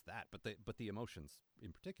of just that, but the emotions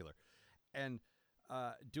in particular. And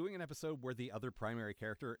doing an episode where the other primary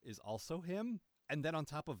character is also him, and then on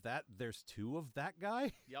top of that, there's two of that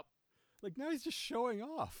guy. Yep. Like, now he's just showing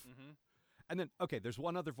off. Mm-hmm. And then, okay, there's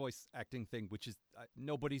one other voice acting thing, which is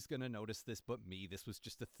nobody's going to notice this but me. This was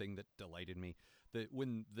just a thing that delighted me.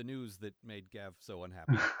 When the news that made Gav so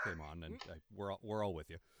unhappy came on, and we're all with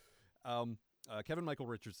you. Kevin Michael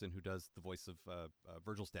Richardson, who does the voice of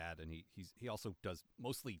Virgil's dad, and he also does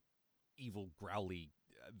mostly evil, growly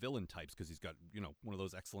villain types because he's got, one of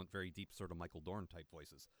those excellent, very deep sort of Michael Dorn type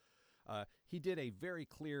voices. He did a very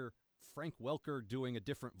clear Frank Welker doing a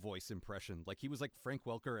different voice impression. Like, he was like Frank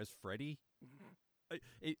Welker as Freddy.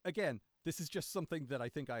 Again, this is just something that I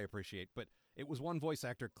think I appreciate, but it was one voice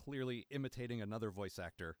actor clearly imitating another voice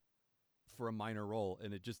actor for a minor role,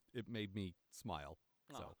 and it made me smile.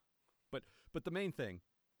 So, but the main thing,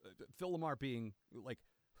 Phil LaMarr being like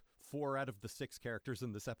 4 out of the 6 characters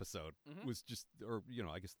in this episode was just, or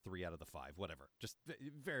I guess 3 out of the 5, whatever. Just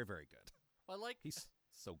very, very good. Well, he's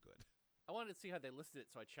so good. I wanted to see how they listed it,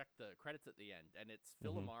 so I checked the credits at the end, and it's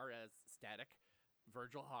Phil LaMarr as Static,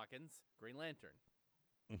 Virgil Hawkins, Green Lantern.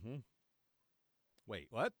 Mm-hmm. Wait,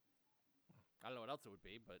 what? I don't know what else it would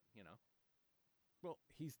be, but Well,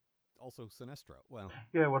 he's also Sinestro. Well,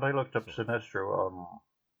 yeah, when I looked up Sinestro,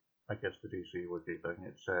 I guess the DC Wiki thing,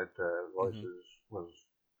 it said voices was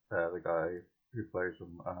the guy who plays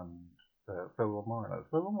him and Phil LaMarr. That's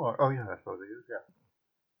Phil LaMarr. Oh yeah, I suppose he is.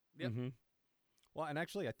 Yeah. Yep. Mm-hmm. Well, and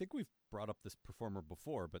actually, I think we've brought up this performer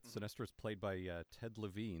before, but Sinestro is played by Ted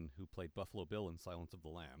Levine, who played Buffalo Bill in Silence of the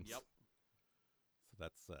Lambs. Yep. So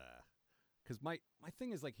that's because my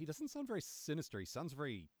thing is, like, he doesn't sound very sinister. He sounds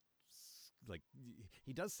very like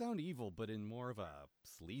he does sound evil, but in more of a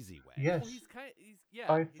sleazy way. Yes. Well,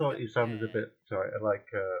 I thought he sounded a bit like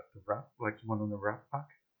the rap, like someone on the Rap Pack.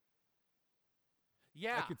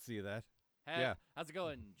 Yeah. I could see that. Hey, yeah. How's it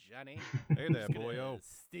going, Johnny? Hey there, boyo.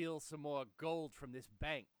 Steal some more gold from this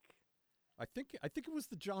bank. I think it was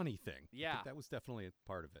the Johnny thing. Yeah. I think that was definitely a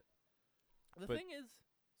part of it. The thing is,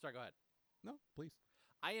 sorry, go ahead. No, please.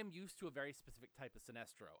 I am used to a very specific type of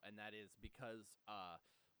Sinestro, and that is because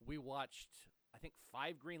we watched, I think,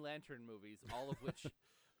 5 Green Lantern movies, all of which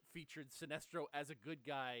featured Sinestro as a good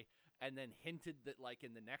guy, and then hinted that, like,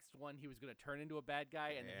 in the next one he was going to turn into a bad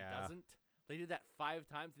guy, and then he doesn't. They did that 5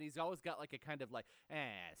 times, and he's always got, like, a kind of like,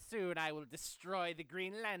 soon I will destroy the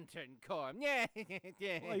Green Lantern Corps. Yeah.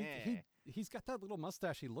 Well, he's got that little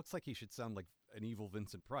mustache. He looks like he should sound like an evil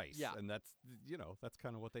Vincent Price. Yeah. And that's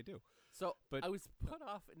kind of what they do. So but I was put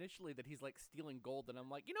off initially that he's, like, stealing gold, and I'm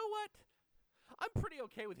like, you know what? I'm pretty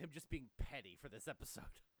okay with him just being petty for this episode.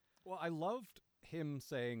 Well, I loved him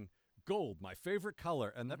saying, gold, my favorite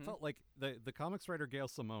color. And that felt like the comics writer Gail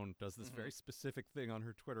Simone does this very specific thing on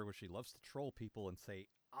her Twitter where she loves to troll people and say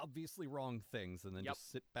obviously wrong things and then just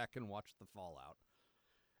sit back and watch the fallout.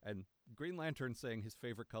 And Green Lantern saying his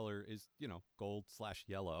favorite color is,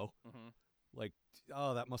 gold/yellow. Like,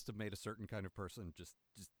 oh, that must have made a certain kind of person just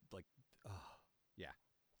like, oh, yeah,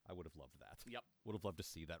 I would have loved that. Yep. Would have loved to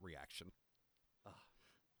see that reaction.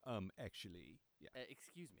 Actually, yeah.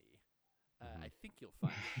 Excuse me. I think you'll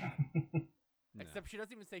find. No. Except she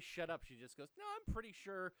doesn't even say shut up. She just goes, no, I'm pretty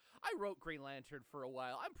sure. I wrote Green Lantern for a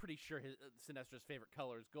while. I'm pretty sure his Sinestro's favorite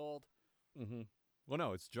color is gold. Well,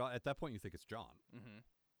 no, it's John. At that point, you think it's John.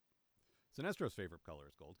 Sinestro's favorite color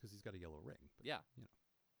is gold because he's got a yellow ring. But, yeah.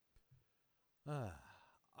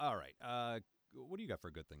 All right. What do you got for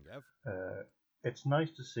a good thing, Dev? It's nice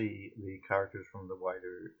to see the characters from the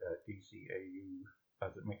wider DCAU,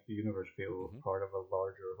 as it makes the universe feel part of a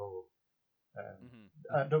larger whole.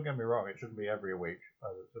 Don't get me wrong; it shouldn't be every week.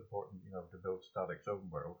 It's important, to build Static's own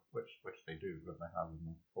world, which they do, and they have in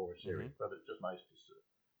the 4 series. But it's just nice to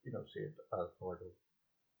see it as part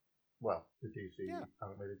of, the DC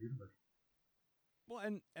animated universe. Well,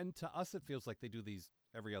 and to us, it feels like they do these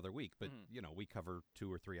every other week, but we cover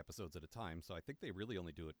 2 or 3 episodes at a time, so I think they really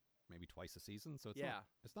only do it maybe twice a season. So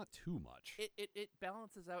it's not too much. It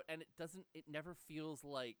balances out, and it never feels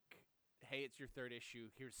like, hey, it's your 3rd issue,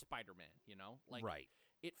 here's Spider-Man, Like, right.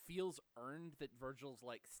 It feels earned that Virgil's,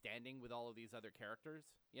 like, standing with all of these other characters,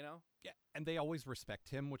 Yeah, and they always respect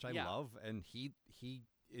him, which I love, and he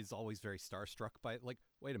is always very starstruck by, like,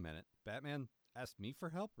 wait a minute, Batman asked me for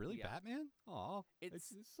help? Really, Batman? Aw,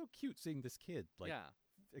 it's so cute seeing this kid, like,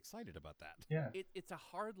 excited about that. Yeah. It's a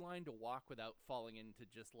hard line to walk without falling into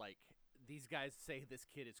just, like, these guys say this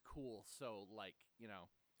kid is cool, so, like,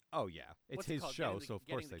 Oh, yeah. It's his show, so of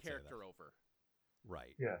course they'd say that. Getting the character over.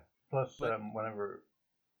 Right. Yeah. Plus, whenever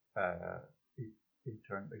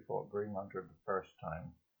they fought Green Lantern the first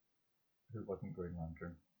time, who wasn't Green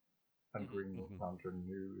Lantern, and Green Lantern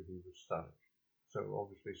knew he was Static. So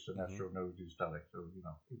obviously Sinestro knows he's Static, so, it's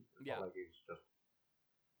not like he's just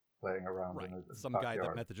playing around in his some backyard. guy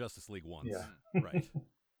that met the Justice League once. Yeah. Right.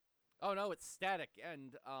 Oh, no, it's Static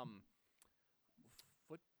and,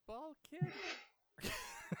 football kid?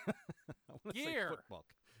 I want to Gear. say football.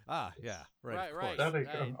 Ah, yeah, right. Right. Static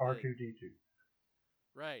and R2-D2.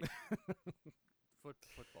 Right.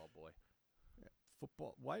 Football boy. Yeah,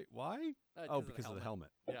 football. Why? Because of the helmet.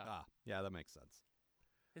 Yeah. Yeah, that makes sense.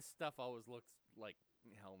 His stuff always looks like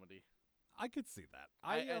helmety. I could see that.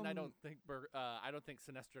 I don't think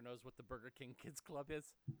Sinestro knows what the Burger King Kids Club is.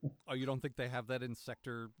 Oh, you don't think they have that in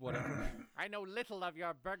Sector whatever? I know little of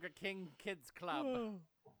your Burger King Kids Club.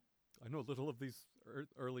 I know little of these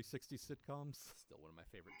early 60s sitcoms. Still one of my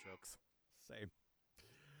favorite jokes. Same.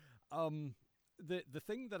 The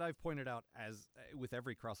thing that I've pointed out as with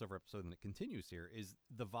every crossover episode, and it continues here, is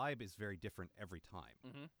the vibe is very different every time.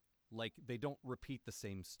 Mm-hmm. Like, they don't repeat the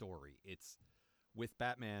same story. It's with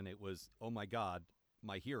Batman, it was, oh my God,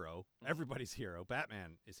 my hero, everybody's hero,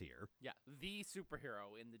 Batman is here. Yeah, the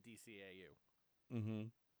superhero in the DCAU. Mm-hmm.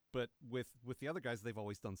 But with the other guys, they've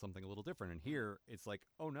always done something a little different. And here, it's like,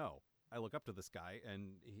 oh no, I look up to this guy,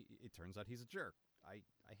 and it turns out he's a jerk. I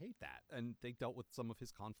hate that. And they dealt with some of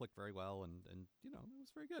his conflict very well, and you know, it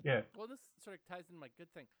was very good. Yeah. Well, this sort of ties into my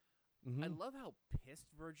good thing. Mm-hmm. I love how pissed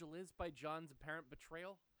Virgil is by John's apparent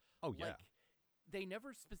betrayal. Oh, yeah. Like, they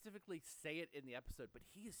never specifically say it in the episode, but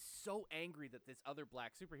he is so angry that this other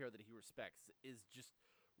black superhero that he respects is just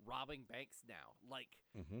robbing banks now. Like,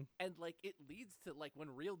 and like, it leads to like when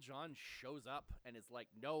real John shows up and is like,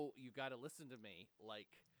 no, you got to listen to me. Like,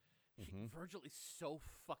 Virgil is so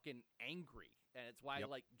fucking angry. And it's why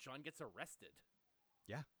like John gets arrested.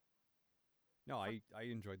 Yeah. No, I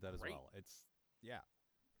enjoyed that Great. as well. It's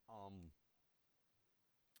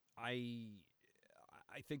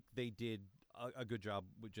I think they did a good job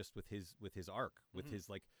with his arc, with his,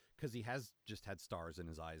 like, because he has just had stars in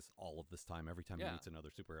his eyes all of this time, every time he meets another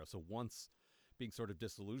superhero. So once being sort of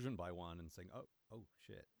disillusioned by one and saying, oh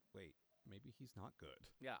shit, wait, maybe he's not good.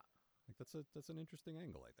 Yeah. Like, that's an interesting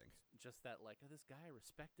angle, I think. Just that, like, oh, this guy I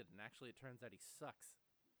respected, and actually it turns out he sucks.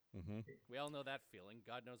 Mm-hmm. We all know that feeling.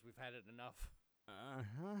 God knows we've had it enough.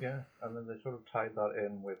 Yeah, and then they sort of tied that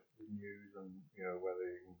in with the news and, you know, whether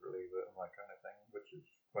you can believe it and that kind of thing, which is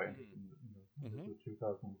quite interesting. You know, the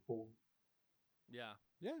 2004. Yeah.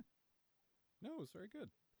 Yeah. No, it was very good.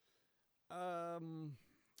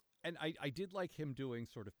 And I did like him doing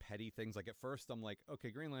sort of petty things. Like, at first I'm like, okay,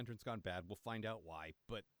 Green Lantern's gone bad. We'll find out why.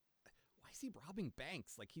 But why is he robbing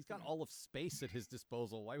banks? Like, he's got all of space at his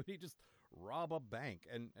disposal. Why would he just rob a bank?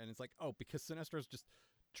 And it's like, oh, because Sinestro's just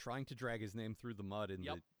trying to drag his name through the mud in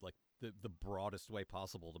the broadest way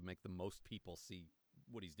possible to make the most people see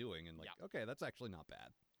what he's doing. And like, okay, that's actually not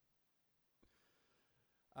bad.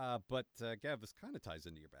 But Gav, this kind of ties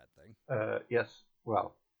into your bad thing. Yes.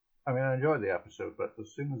 Well, I mean, I enjoyed the episode, but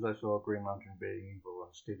as soon as I saw Green Lantern being evil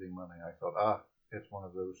and stealing money, I thought, it's one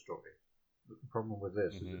of those stories. The problem with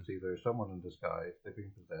this is it's either someone in disguise, they've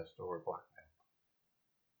been possessed, or blackmail.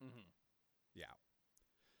 Yeah.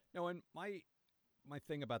 No, and my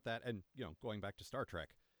thing about that, and, you know, going back to Star Trek,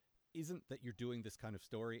 isn't that you're doing this kind of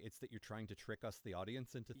story, it's that you're trying to trick us, the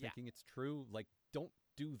audience, into thinking it's true. Like, don't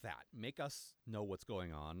do that. Make us know what's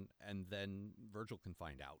going on, and then Virgil can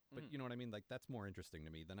find out. But you know what I mean? Like, that's more interesting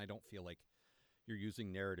to me. Then I don't feel like you're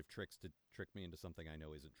using narrative tricks to trick me into something I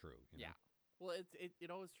know isn't true. You know? Yeah. Well,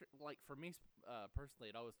 it always, like, for me personally,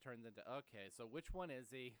 it always turns into, okay, so which one is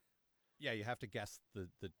he? Yeah, you have to guess the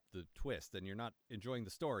twist, and you're not enjoying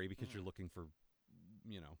the story because you're looking for,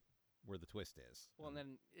 you know, where the twist is. Well, and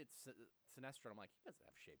then it's Sinestro, and I'm like, he doesn't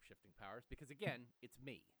have shape-shifting powers, because, again, it's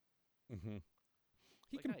me.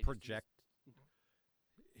 He Like, can no, project.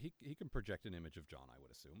 He can project an image of John, I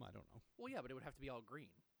would assume. I don't know. Well, yeah, but it would have to be all green.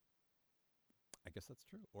 I guess that's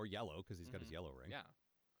true. Or yellow, because he's got his yellow ring.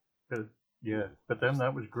 Yeah. But then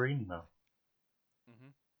that was green now.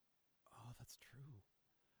 Oh, that's true.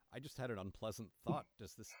 I just had an unpleasant thought.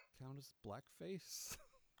 Does this count as blackface?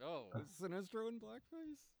 Oh. Is Sinestro in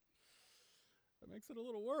blackface? That makes it a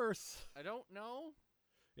little worse. I don't know.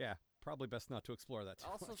 Yeah, probably best not to explore that too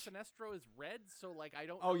Also, much. Sinestro is red, so, like, I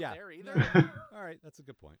don't Oh, know yeah. there either. All right, that's a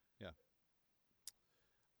good point. Yeah.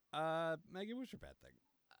 Maggie, what's your bad thing?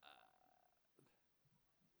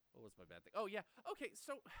 What was my bad thing? Oh, yeah. Okay,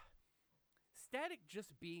 so Static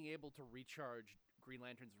just being able to recharge Green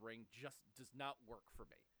Lantern's ring just does not work for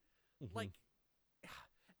me. Like,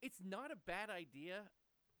 it's not a bad idea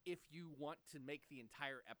if you want to make the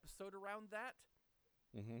entire episode around that.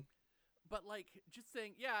 But, like, just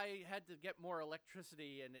saying, yeah, I had to get more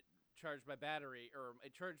electricity and it charged my battery, or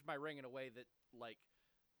it charged my ring in a way that, like,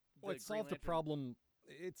 Well, it solved a problem.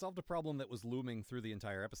 It solved a problem that was looming through the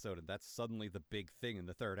entire episode, and that's suddenly the big thing in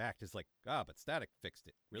the third act. Is like, but Static fixed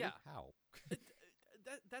it. Really? Yeah. How?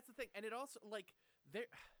 That's the thing, and it also, like,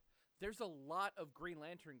 there's a lot of Green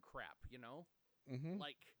Lantern crap, you know,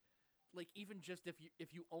 like even just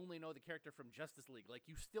if you only know the character from Justice League, like,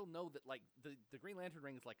 you still know that, like, the Green Lantern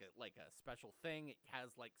ring is like a special thing. It has,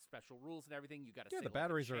 like, special rules and everything. You got to Yeah, say, the like,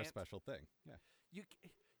 batteries are a chant. special thing. Yeah.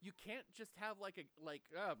 You can't just have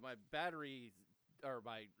my battery or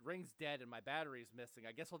my ring's dead and my battery's missing.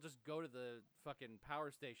 I guess I'll just go to the fucking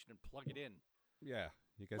power station and plug it in. Yeah.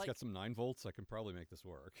 You guys got some 9 volts? I can probably make this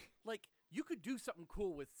work. Like, you could do something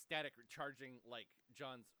cool with Static charging, like,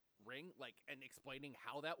 John's ring, like, and explaining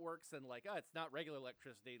how that works, and like, oh, it's not regular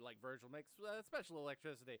electricity, like Virgil makes special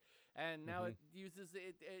electricity, and now it uses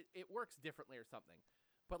it works differently or something.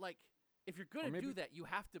 But like, if you're gonna do that, you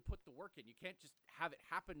have to put the work in. You can't just have it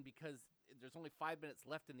happen because there's only 5 minutes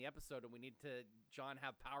left in the episode, and we need to John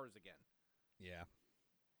have powers again. Yeah.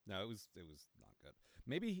 No, it was not good.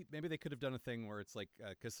 Maybe they could have done a thing where it's like,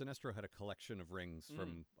 because Sinestro had a collection of rings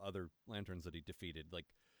from other lanterns that he defeated. Like,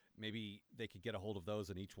 maybe they could get a hold of those,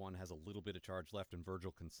 and each one has a little bit of charge left, and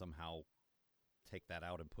Virgil can somehow take that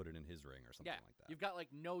out and put it in his ring or something like that. You've got like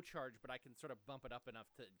no charge, but I can sort of bump it up enough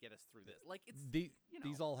to get us through this. Like, it's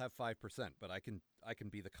these all have 5%, but I can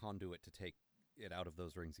be the conduit to take it out of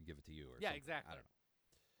those rings and give it to you. Or something. Exactly. I don't know.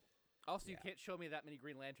 Also, you can't show me that many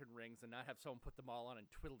Green Lantern rings and not have someone put them all on and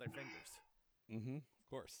twiddle their fingers. Of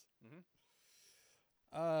course.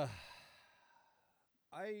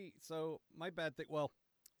 So my bad thing. Well,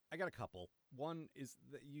 I got a couple. One is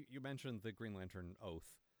that you mentioned the Green Lantern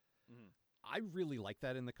oath. I really like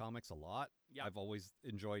that in the comics a lot. Yep. I've always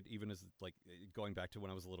enjoyed, even as like going back to when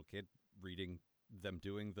I was a little kid, reading them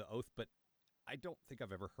doing the oath. But I don't think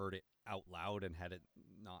I've ever heard it out loud and had it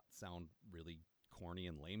not sound really corny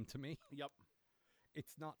and lame to me. Yep.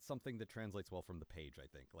 It's not something that translates well from the page, I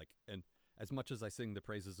think. Like, and as much as I sing the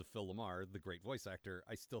praises of Phil LaMarr, the great voice actor,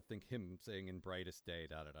 I still think him saying "in brightest day,"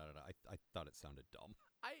 I thought it sounded dumb.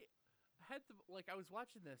 I was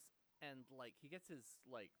watching this, and like he gets his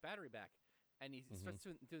like battery back, and he starts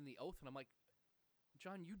doing the oath, and I'm like,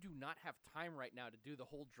 John, you do not have time right now to do the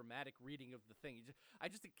whole dramatic reading of the thing. I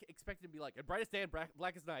just expected to be like, "in brightest day and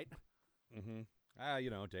blackest night."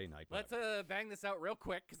 Day, night. Let's bang this out real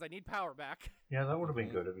quick because I need power back. Yeah, that would have been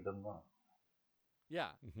good if he done that.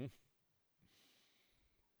 Yeah.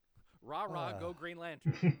 Rah, go Green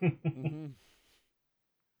Lantern.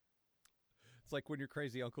 It's like when your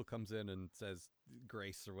crazy uncle comes in and says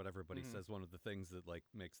grace or whatever, but he says one of the things that like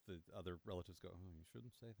makes the other relatives go, "Oh, you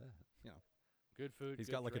shouldn't say that." You know, good food. He's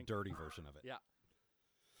good got like drink. a dirty version of it. Yeah.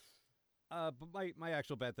 But my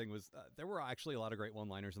actual bad thing was there were actually a lot of great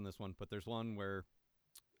one-liners in this one, but there's one where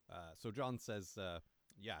so John says, it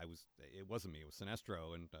wasn't me, it was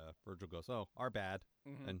Sinestro, and Virgil goes, "Oh, our bad,"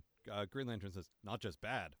 and Green Lantern says, "Not just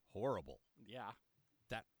bad, horrible." Yeah.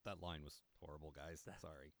 That line was horrible, guys.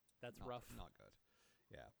 Sorry. That's rough. Not good.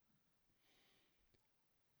 Yeah.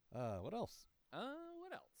 What else?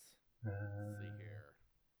 What else? Let's see here.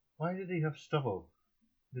 Why did he have stubble?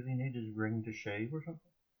 Did he need his ring to shave or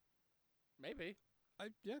something? Maybe.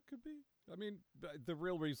 Could be. I mean, the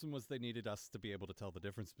real reason was they needed us to be able to tell the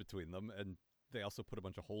difference between them, and they also put a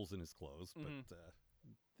bunch of holes in his clothes, but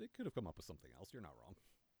they could have come up with something else. You're not wrong.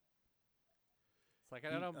 It's like, I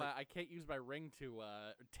don't know, I can't use my ring to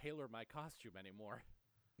tailor my costume anymore.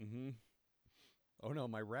 Oh no,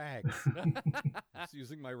 my rags. I was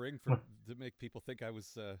using my ring to make people think I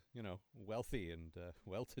was, wealthy and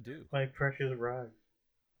well-to-do. My precious rag.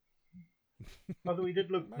 Although he did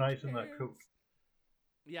look nice in that coat.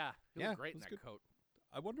 Yeah, he looked great in that coat.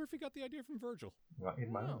 I wonder if he got the idea from Virgil. Right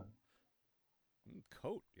in my mind.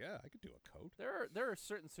 Coat, yeah, I could do a coat. There are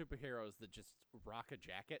certain superheroes that just rock a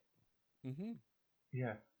jacket.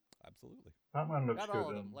 Yeah, absolutely. Batman looks Not good. all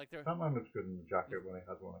of them. Batman looks good in the jacket when he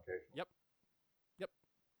has one occasion. Yep.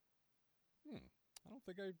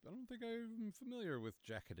 I don't think I'm familiar with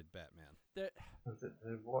jacketed Batman.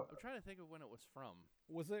 What? I'm trying to think of when it was from.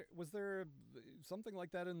 Was there something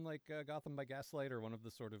like that in like Gotham by Gaslight, or one of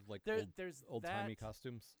the sort of like there's old-timey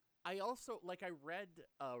costumes? I also I read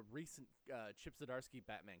a recent Chip Zdarsky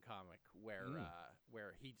Batman comic where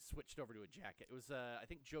he switched over to a jacket. It was I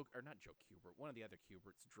think not Joe Kubert, one of the other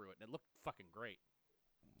Kuberts drew it, and it looked fucking great.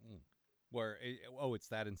 It's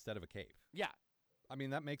that instead of a cape. Yeah, I mean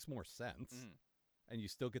that makes more sense, and you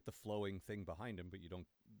still get the flowing thing behind him, but you don't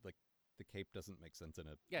like the cape doesn't make sense in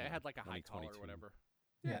a it had like a high collar or whatever.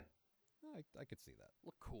 Yeah. I could see that.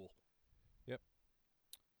 Look cool. Yep.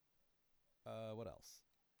 What else?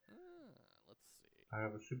 Let's see. I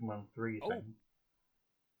have a Superman 3 thing.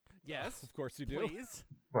 Yes. Of course you do. Please.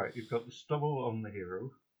 Right, you've got the stubble on the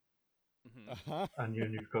hero. And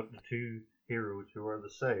then you've got the two heroes who are the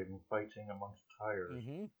same fighting amongst tires.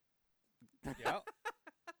 Yeah.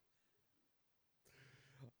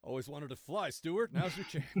 Always wanted to fly, Stuart. Now's your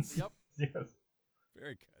chance. Yep. Yes.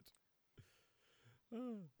 Very good.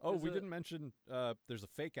 We didn't mention there's a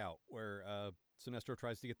fake out where Sinestro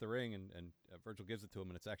tries to get the ring and Virgil gives it to him,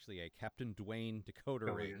 and it's actually a Captain Dwayne Dakota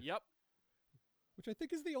ring. Yep. Which I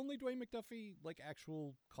think is the only Dwayne McDuffie like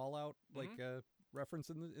actual call out reference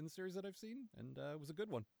in the series that I've seen, and it was a good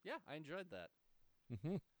one. Yeah, I enjoyed that.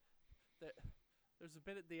 There's a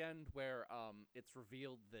bit at the end where it's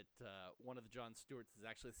revealed that one of the Jon Stewarts is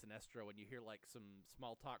actually Sinestro, and you hear like some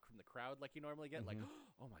small talk from the crowd like you normally get, like,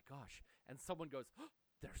 oh my gosh. And someone goes, oh,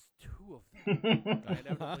 there's two of them. And I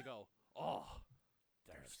inevitably go, oh,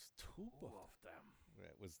 there's two of them.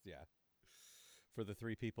 It was, for the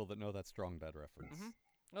 3 people that know that Strong Bad reference.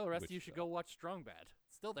 Well, the rest of you should go watch Strong Bad.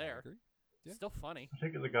 It's still there. I agree. Yeah. Still funny. I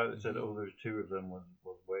think the guy that said, "Oh, there's 2 of them," was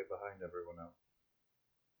way behind everyone else.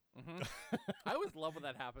 I always love when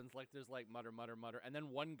that happens. Like, there's like mutter, mutter, mutter, and then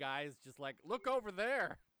one guy's just like, "Look over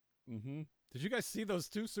there." Did you guys see those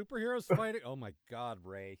 2 superheroes fighting? Oh my God,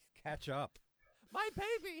 Ray, catch up! My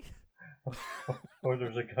baby. Or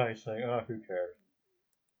there's a guy saying, "Oh, who cares?"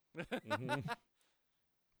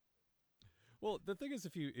 Well, the thing is,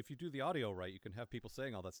 if you do the audio right, you can have people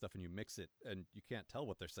saying all that stuff, and you mix it, and you can't tell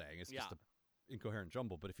what they're saying. It's just an incoherent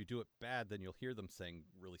jumble. But if you do it bad, then you'll hear them saying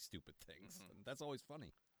really stupid things, and that's always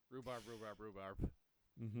funny. Rhubarb, rhubarb, rhubarb.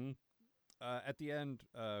 At the end,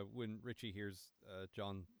 when Richie hears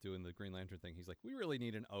John doing the Green Lantern thing, he's like, "We really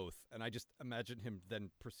need an oath," and I just imagine him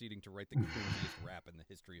then proceeding to write the cringiest rap in the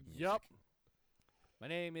history of music. Yup. My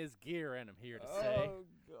name is Gear, and I'm here to say, oh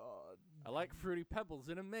God, I like Fruity Pebbles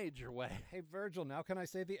in a major way. Hey, Virgil, now can I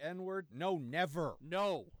say the N-word? No, never.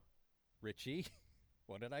 No. Richie,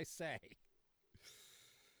 what did I say?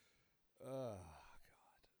 Oh,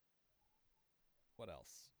 God. What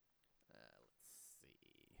else? Let's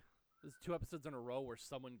see. There's 2 episodes in a row where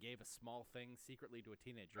someone gave a small thing secretly to a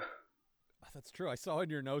teenager. Oh, that's true. I saw in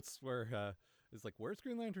your notes where it's like, where's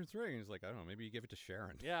Green Lantern's ring? And he's like, I don't know, maybe you give it to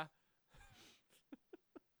Sharon. Yeah.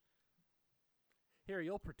 Here,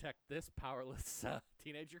 you'll protect this powerless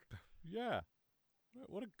teenager. Yeah.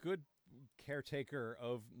 What a good caretaker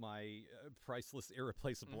of my priceless,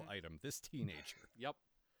 irreplaceable item, this teenager. Yep.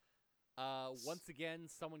 Once again,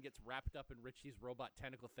 someone gets wrapped up in Richie's robot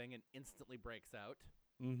tentacle thing and instantly breaks out.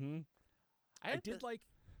 I did like...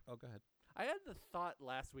 Oh, go ahead. I had the thought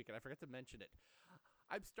last week, and I forgot to mention it.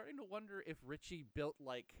 I'm starting to wonder if Richie built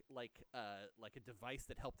like a device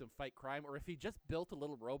that helped him fight crime, or if he just built a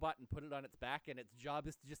little robot and put it on its back, and its job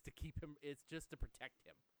is just to keep him. It's just to protect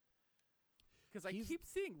him. Because I keep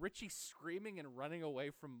seeing Richie screaming and running away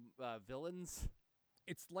from villains.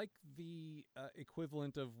 It's like the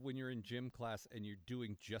equivalent of when you're in gym class and you're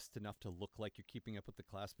doing just enough to look like you're keeping up with the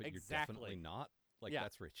class, but you're definitely not. Like,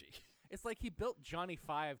 that's Richie. It's like he built Johnny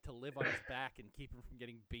Five to live on his back and keep him from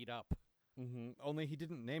getting beat up. Only he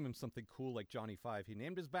didn't name him something cool like Johnny Five. He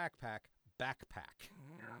named his backpack Backpack.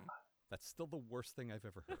 That's still the worst thing I've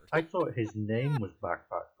ever heard. I thought his name was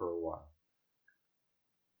Backpack for a while.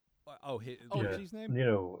 Richie's name? You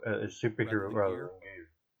know, a superhero rather than Gear.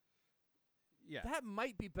 Yeah. That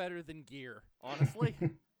might be better than Gear, honestly.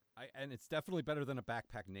 And it's definitely better than a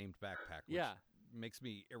backpack named Backpack, which makes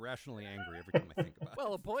me irrationally angry every time I think about it.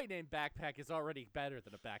 Well, a boy named Backpack is already better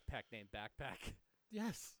than a backpack named Backpack.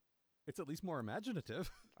 Yes. It's at least more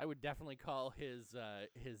imaginative. I would definitely call his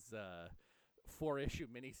 4-issue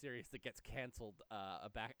miniseries that gets canceled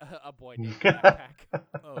a boy named Backpack.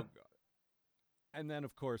 Oh, God. And then,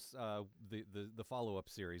 of course, the follow-up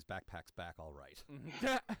series, Backpack's Back All Right.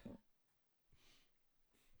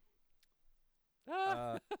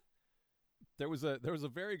 There was a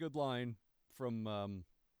very good line from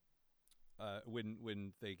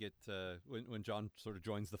when they get when John sort of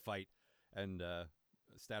joins the fight, and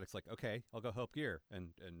Static's like, "Okay, I'll go help Gear," and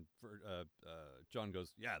John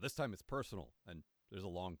goes, "Yeah, this time it's personal." And there's a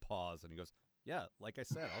long pause, and he goes, "Yeah, like I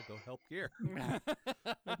said, I'll go help Gear."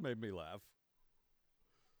 That made me laugh.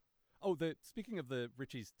 Oh, speaking of the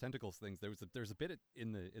Richie's tentacles things, there's a bit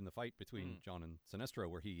in the fight between John and Sinestro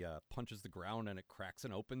where he punches the ground and it cracks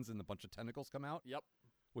and opens and a bunch of tentacles come out. Yep.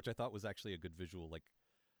 Which I thought was actually a good visual. Like,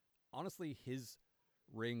 honestly, his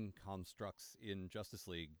ring constructs in Justice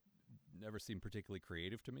League never seemed particularly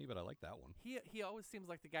creative to me, but I like that one. He always seems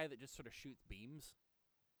like the guy that just sort of shoots beams.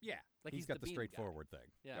 Yeah, like he's got the beam straightforward guy. thing.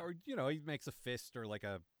 Yeah, or he makes a fist or like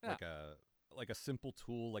a simple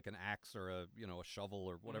tool like an axe or a shovel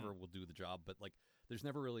or whatever will do the job, but like there's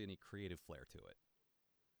never really any creative flair to it.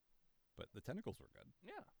 But the tentacles were good.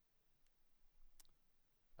 Yeah.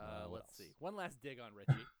 Let's see. One last dig on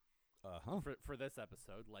Richie. For this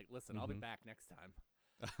episode. Like, listen, I'll be back next time.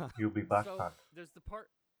 You'll be back. So there's the part.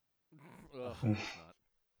 Ugh, it's not.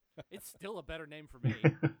 It's still a better name for me.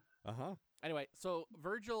 Anyway, so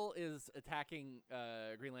Virgil is attacking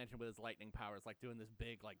Green Lantern with his lightning powers, like doing this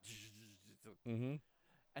big, like. And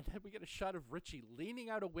then we get a shot of Richie leaning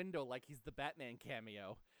out a window like he's the Batman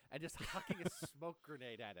cameo and just hucking a smoke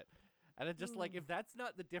grenade at it. And it's just like, if that's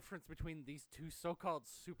not the difference between these two so-called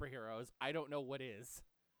superheroes, I don't know what is.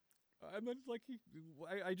 And then, like,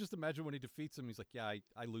 I just imagine when he defeats him, he's like, yeah,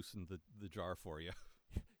 I loosened the jar for you.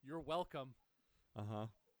 You're welcome. Uh-huh.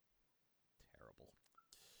 Terrible.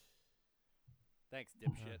 Thanks,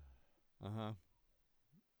 dipshit. Uh-huh.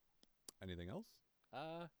 Anything else?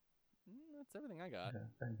 That's everything I got. Yeah,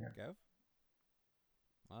 same here. Gav?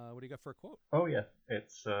 What do you got for a quote? Oh yeah,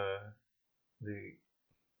 it's the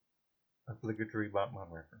obligatory Batman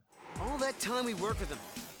reference. All that time we worked with him,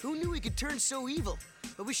 who knew he could turn so evil?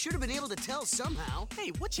 But we should have been able to tell somehow. Hey,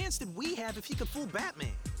 what chance did we have if he could fool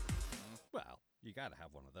Batman? Well, you gotta have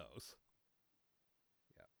one of those.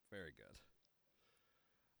 Yeah, very good.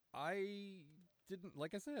 I didn't,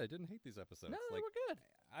 like I said, I didn't hate these episodes. No, they like, were good.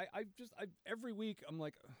 I every week I'm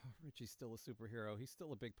like, oh, Richie's still a superhero. He's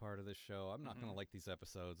still a big part of this show. I'm not gonna like these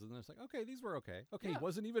episodes. And then it's like, okay, these were okay. Okay, Yeah. he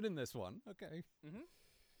wasn't even in this one. Okay. Mm-hmm.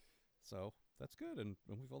 So that's good. And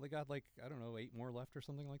we've only got like, I don't know, 8 more left or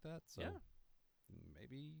something like that. So Yeah.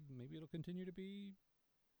 maybe it'll continue to be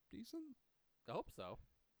decent. I hope so.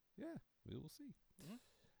 Yeah, we will see. Mhm.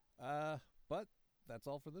 But that's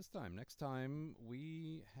all for this time. Next time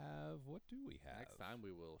we have, what do we have? Next time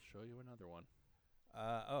we will show you another one.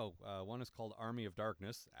 One is called Army of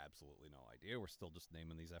Darkness. Absolutely no idea. We're still just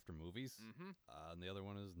naming these after movies. Mm-hmm. And the other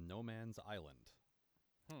one is No Man's Island.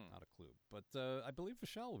 Not a clue. But I believe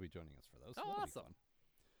Vishal will be joining us for those. So Oh, that'll awesome.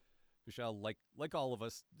 be fun. Vishal, like all of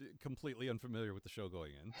us, completely unfamiliar with the show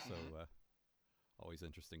going in. So always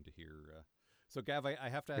interesting to hear. So, Gav, I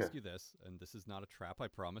have to ask you this, and this is not a trap, I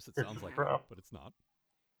promise. It It's sounds a like trap. it, but it's not.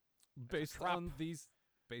 It's a trap.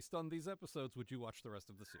 Based on these episodes, would you watch the rest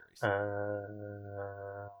of the series?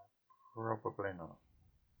 Probably not.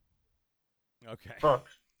 Okay. But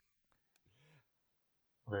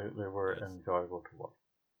they were Yes. enjoyable to watch.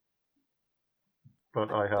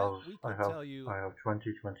 But I I bet have we I could have tell you- I have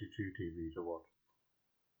 2022 TV to watch.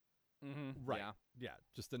 Mm-hmm. Right. Yeah. Yeah,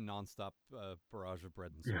 just a nonstop barrage of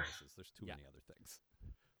bread and Yes. services. There's too Yeah. many other things.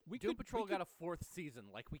 Doom Patrol got a 4th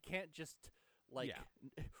season. Like, we can't just, like, Yeah.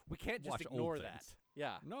 we can't just Watch old ignore things. that.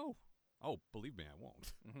 Yeah. No. Oh, believe me, I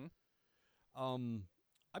won't. Mm-hmm.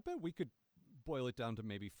 I bet we could boil it down to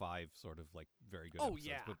maybe 5 sort of like very good Oh, episodes.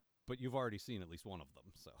 yeah. But you've already seen at least one of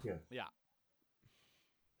them, so. Yeah. Yeah.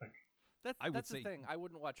 I would That's the say- thing. I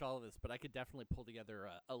wouldn't watch all of this, but I could definitely pull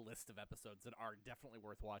together a list of episodes that are definitely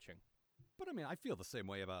worth watching. But I mean, I feel the same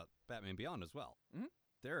way about Batman Beyond as well. Mhm.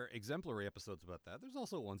 There are exemplary episodes about that. There's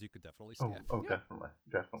also ones you could definitely Oh, skip. oh, Yeah.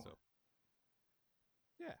 definitely. So,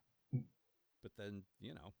 yeah. But then,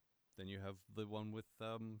 then you have the one with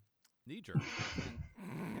Knee Jerk.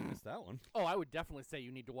 Can't miss that one. Oh, I would definitely say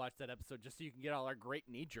you need to watch that episode just so you can get all our great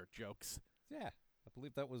knee-jerk jokes. Yeah. I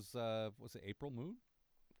believe that was it April Moon?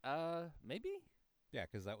 Maybe? Yeah,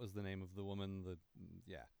 because that was the name of the woman.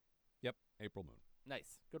 Yeah. Yep, April Moon.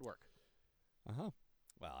 Nice. Good work. Uh-huh.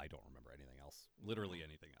 Well, I don't remember anything else. Literally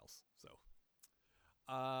anything else. So,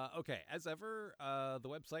 okay. As ever, the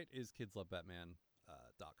website is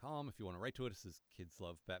kidslovebatman.com. If you want to write to us, it's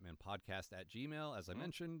kidslovebatmanpodcast@gmail.com. As I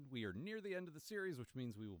mentioned, we are near the end of the series, which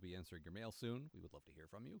means we will be answering your mail soon. We would love to hear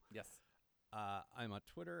from you. Yes. I'm on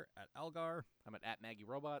Twitter @Algar. I'm at Maggie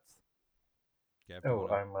Robots. Gav, do you Oh,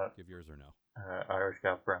 wanna I'm at give yours or no? Irish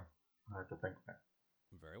Gav Brown. I have to think now.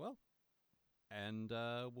 Very well. And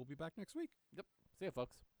we'll be back next week. Yep. See ya,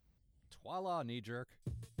 folks. Twala, Knee Jerk.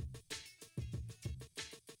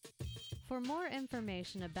 For more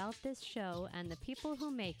information about this show and the people who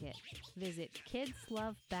make it, visit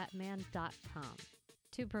kidslovebatman.com.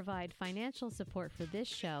 To provide financial support for this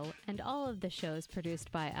show and all of the shows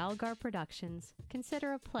produced by Algar Productions,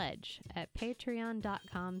 consider a pledge at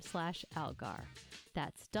patreon.com/Algar.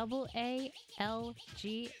 That's AALGAR.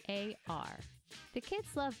 The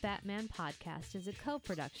Kids Love Batman podcast is a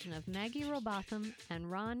co-production of Maggie Robotham and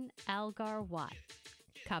Ron Algar Watt.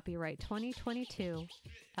 Copyright 2022,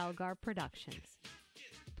 Algar Productions.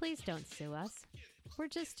 Please don't sue us. We're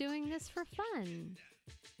just doing this for fun.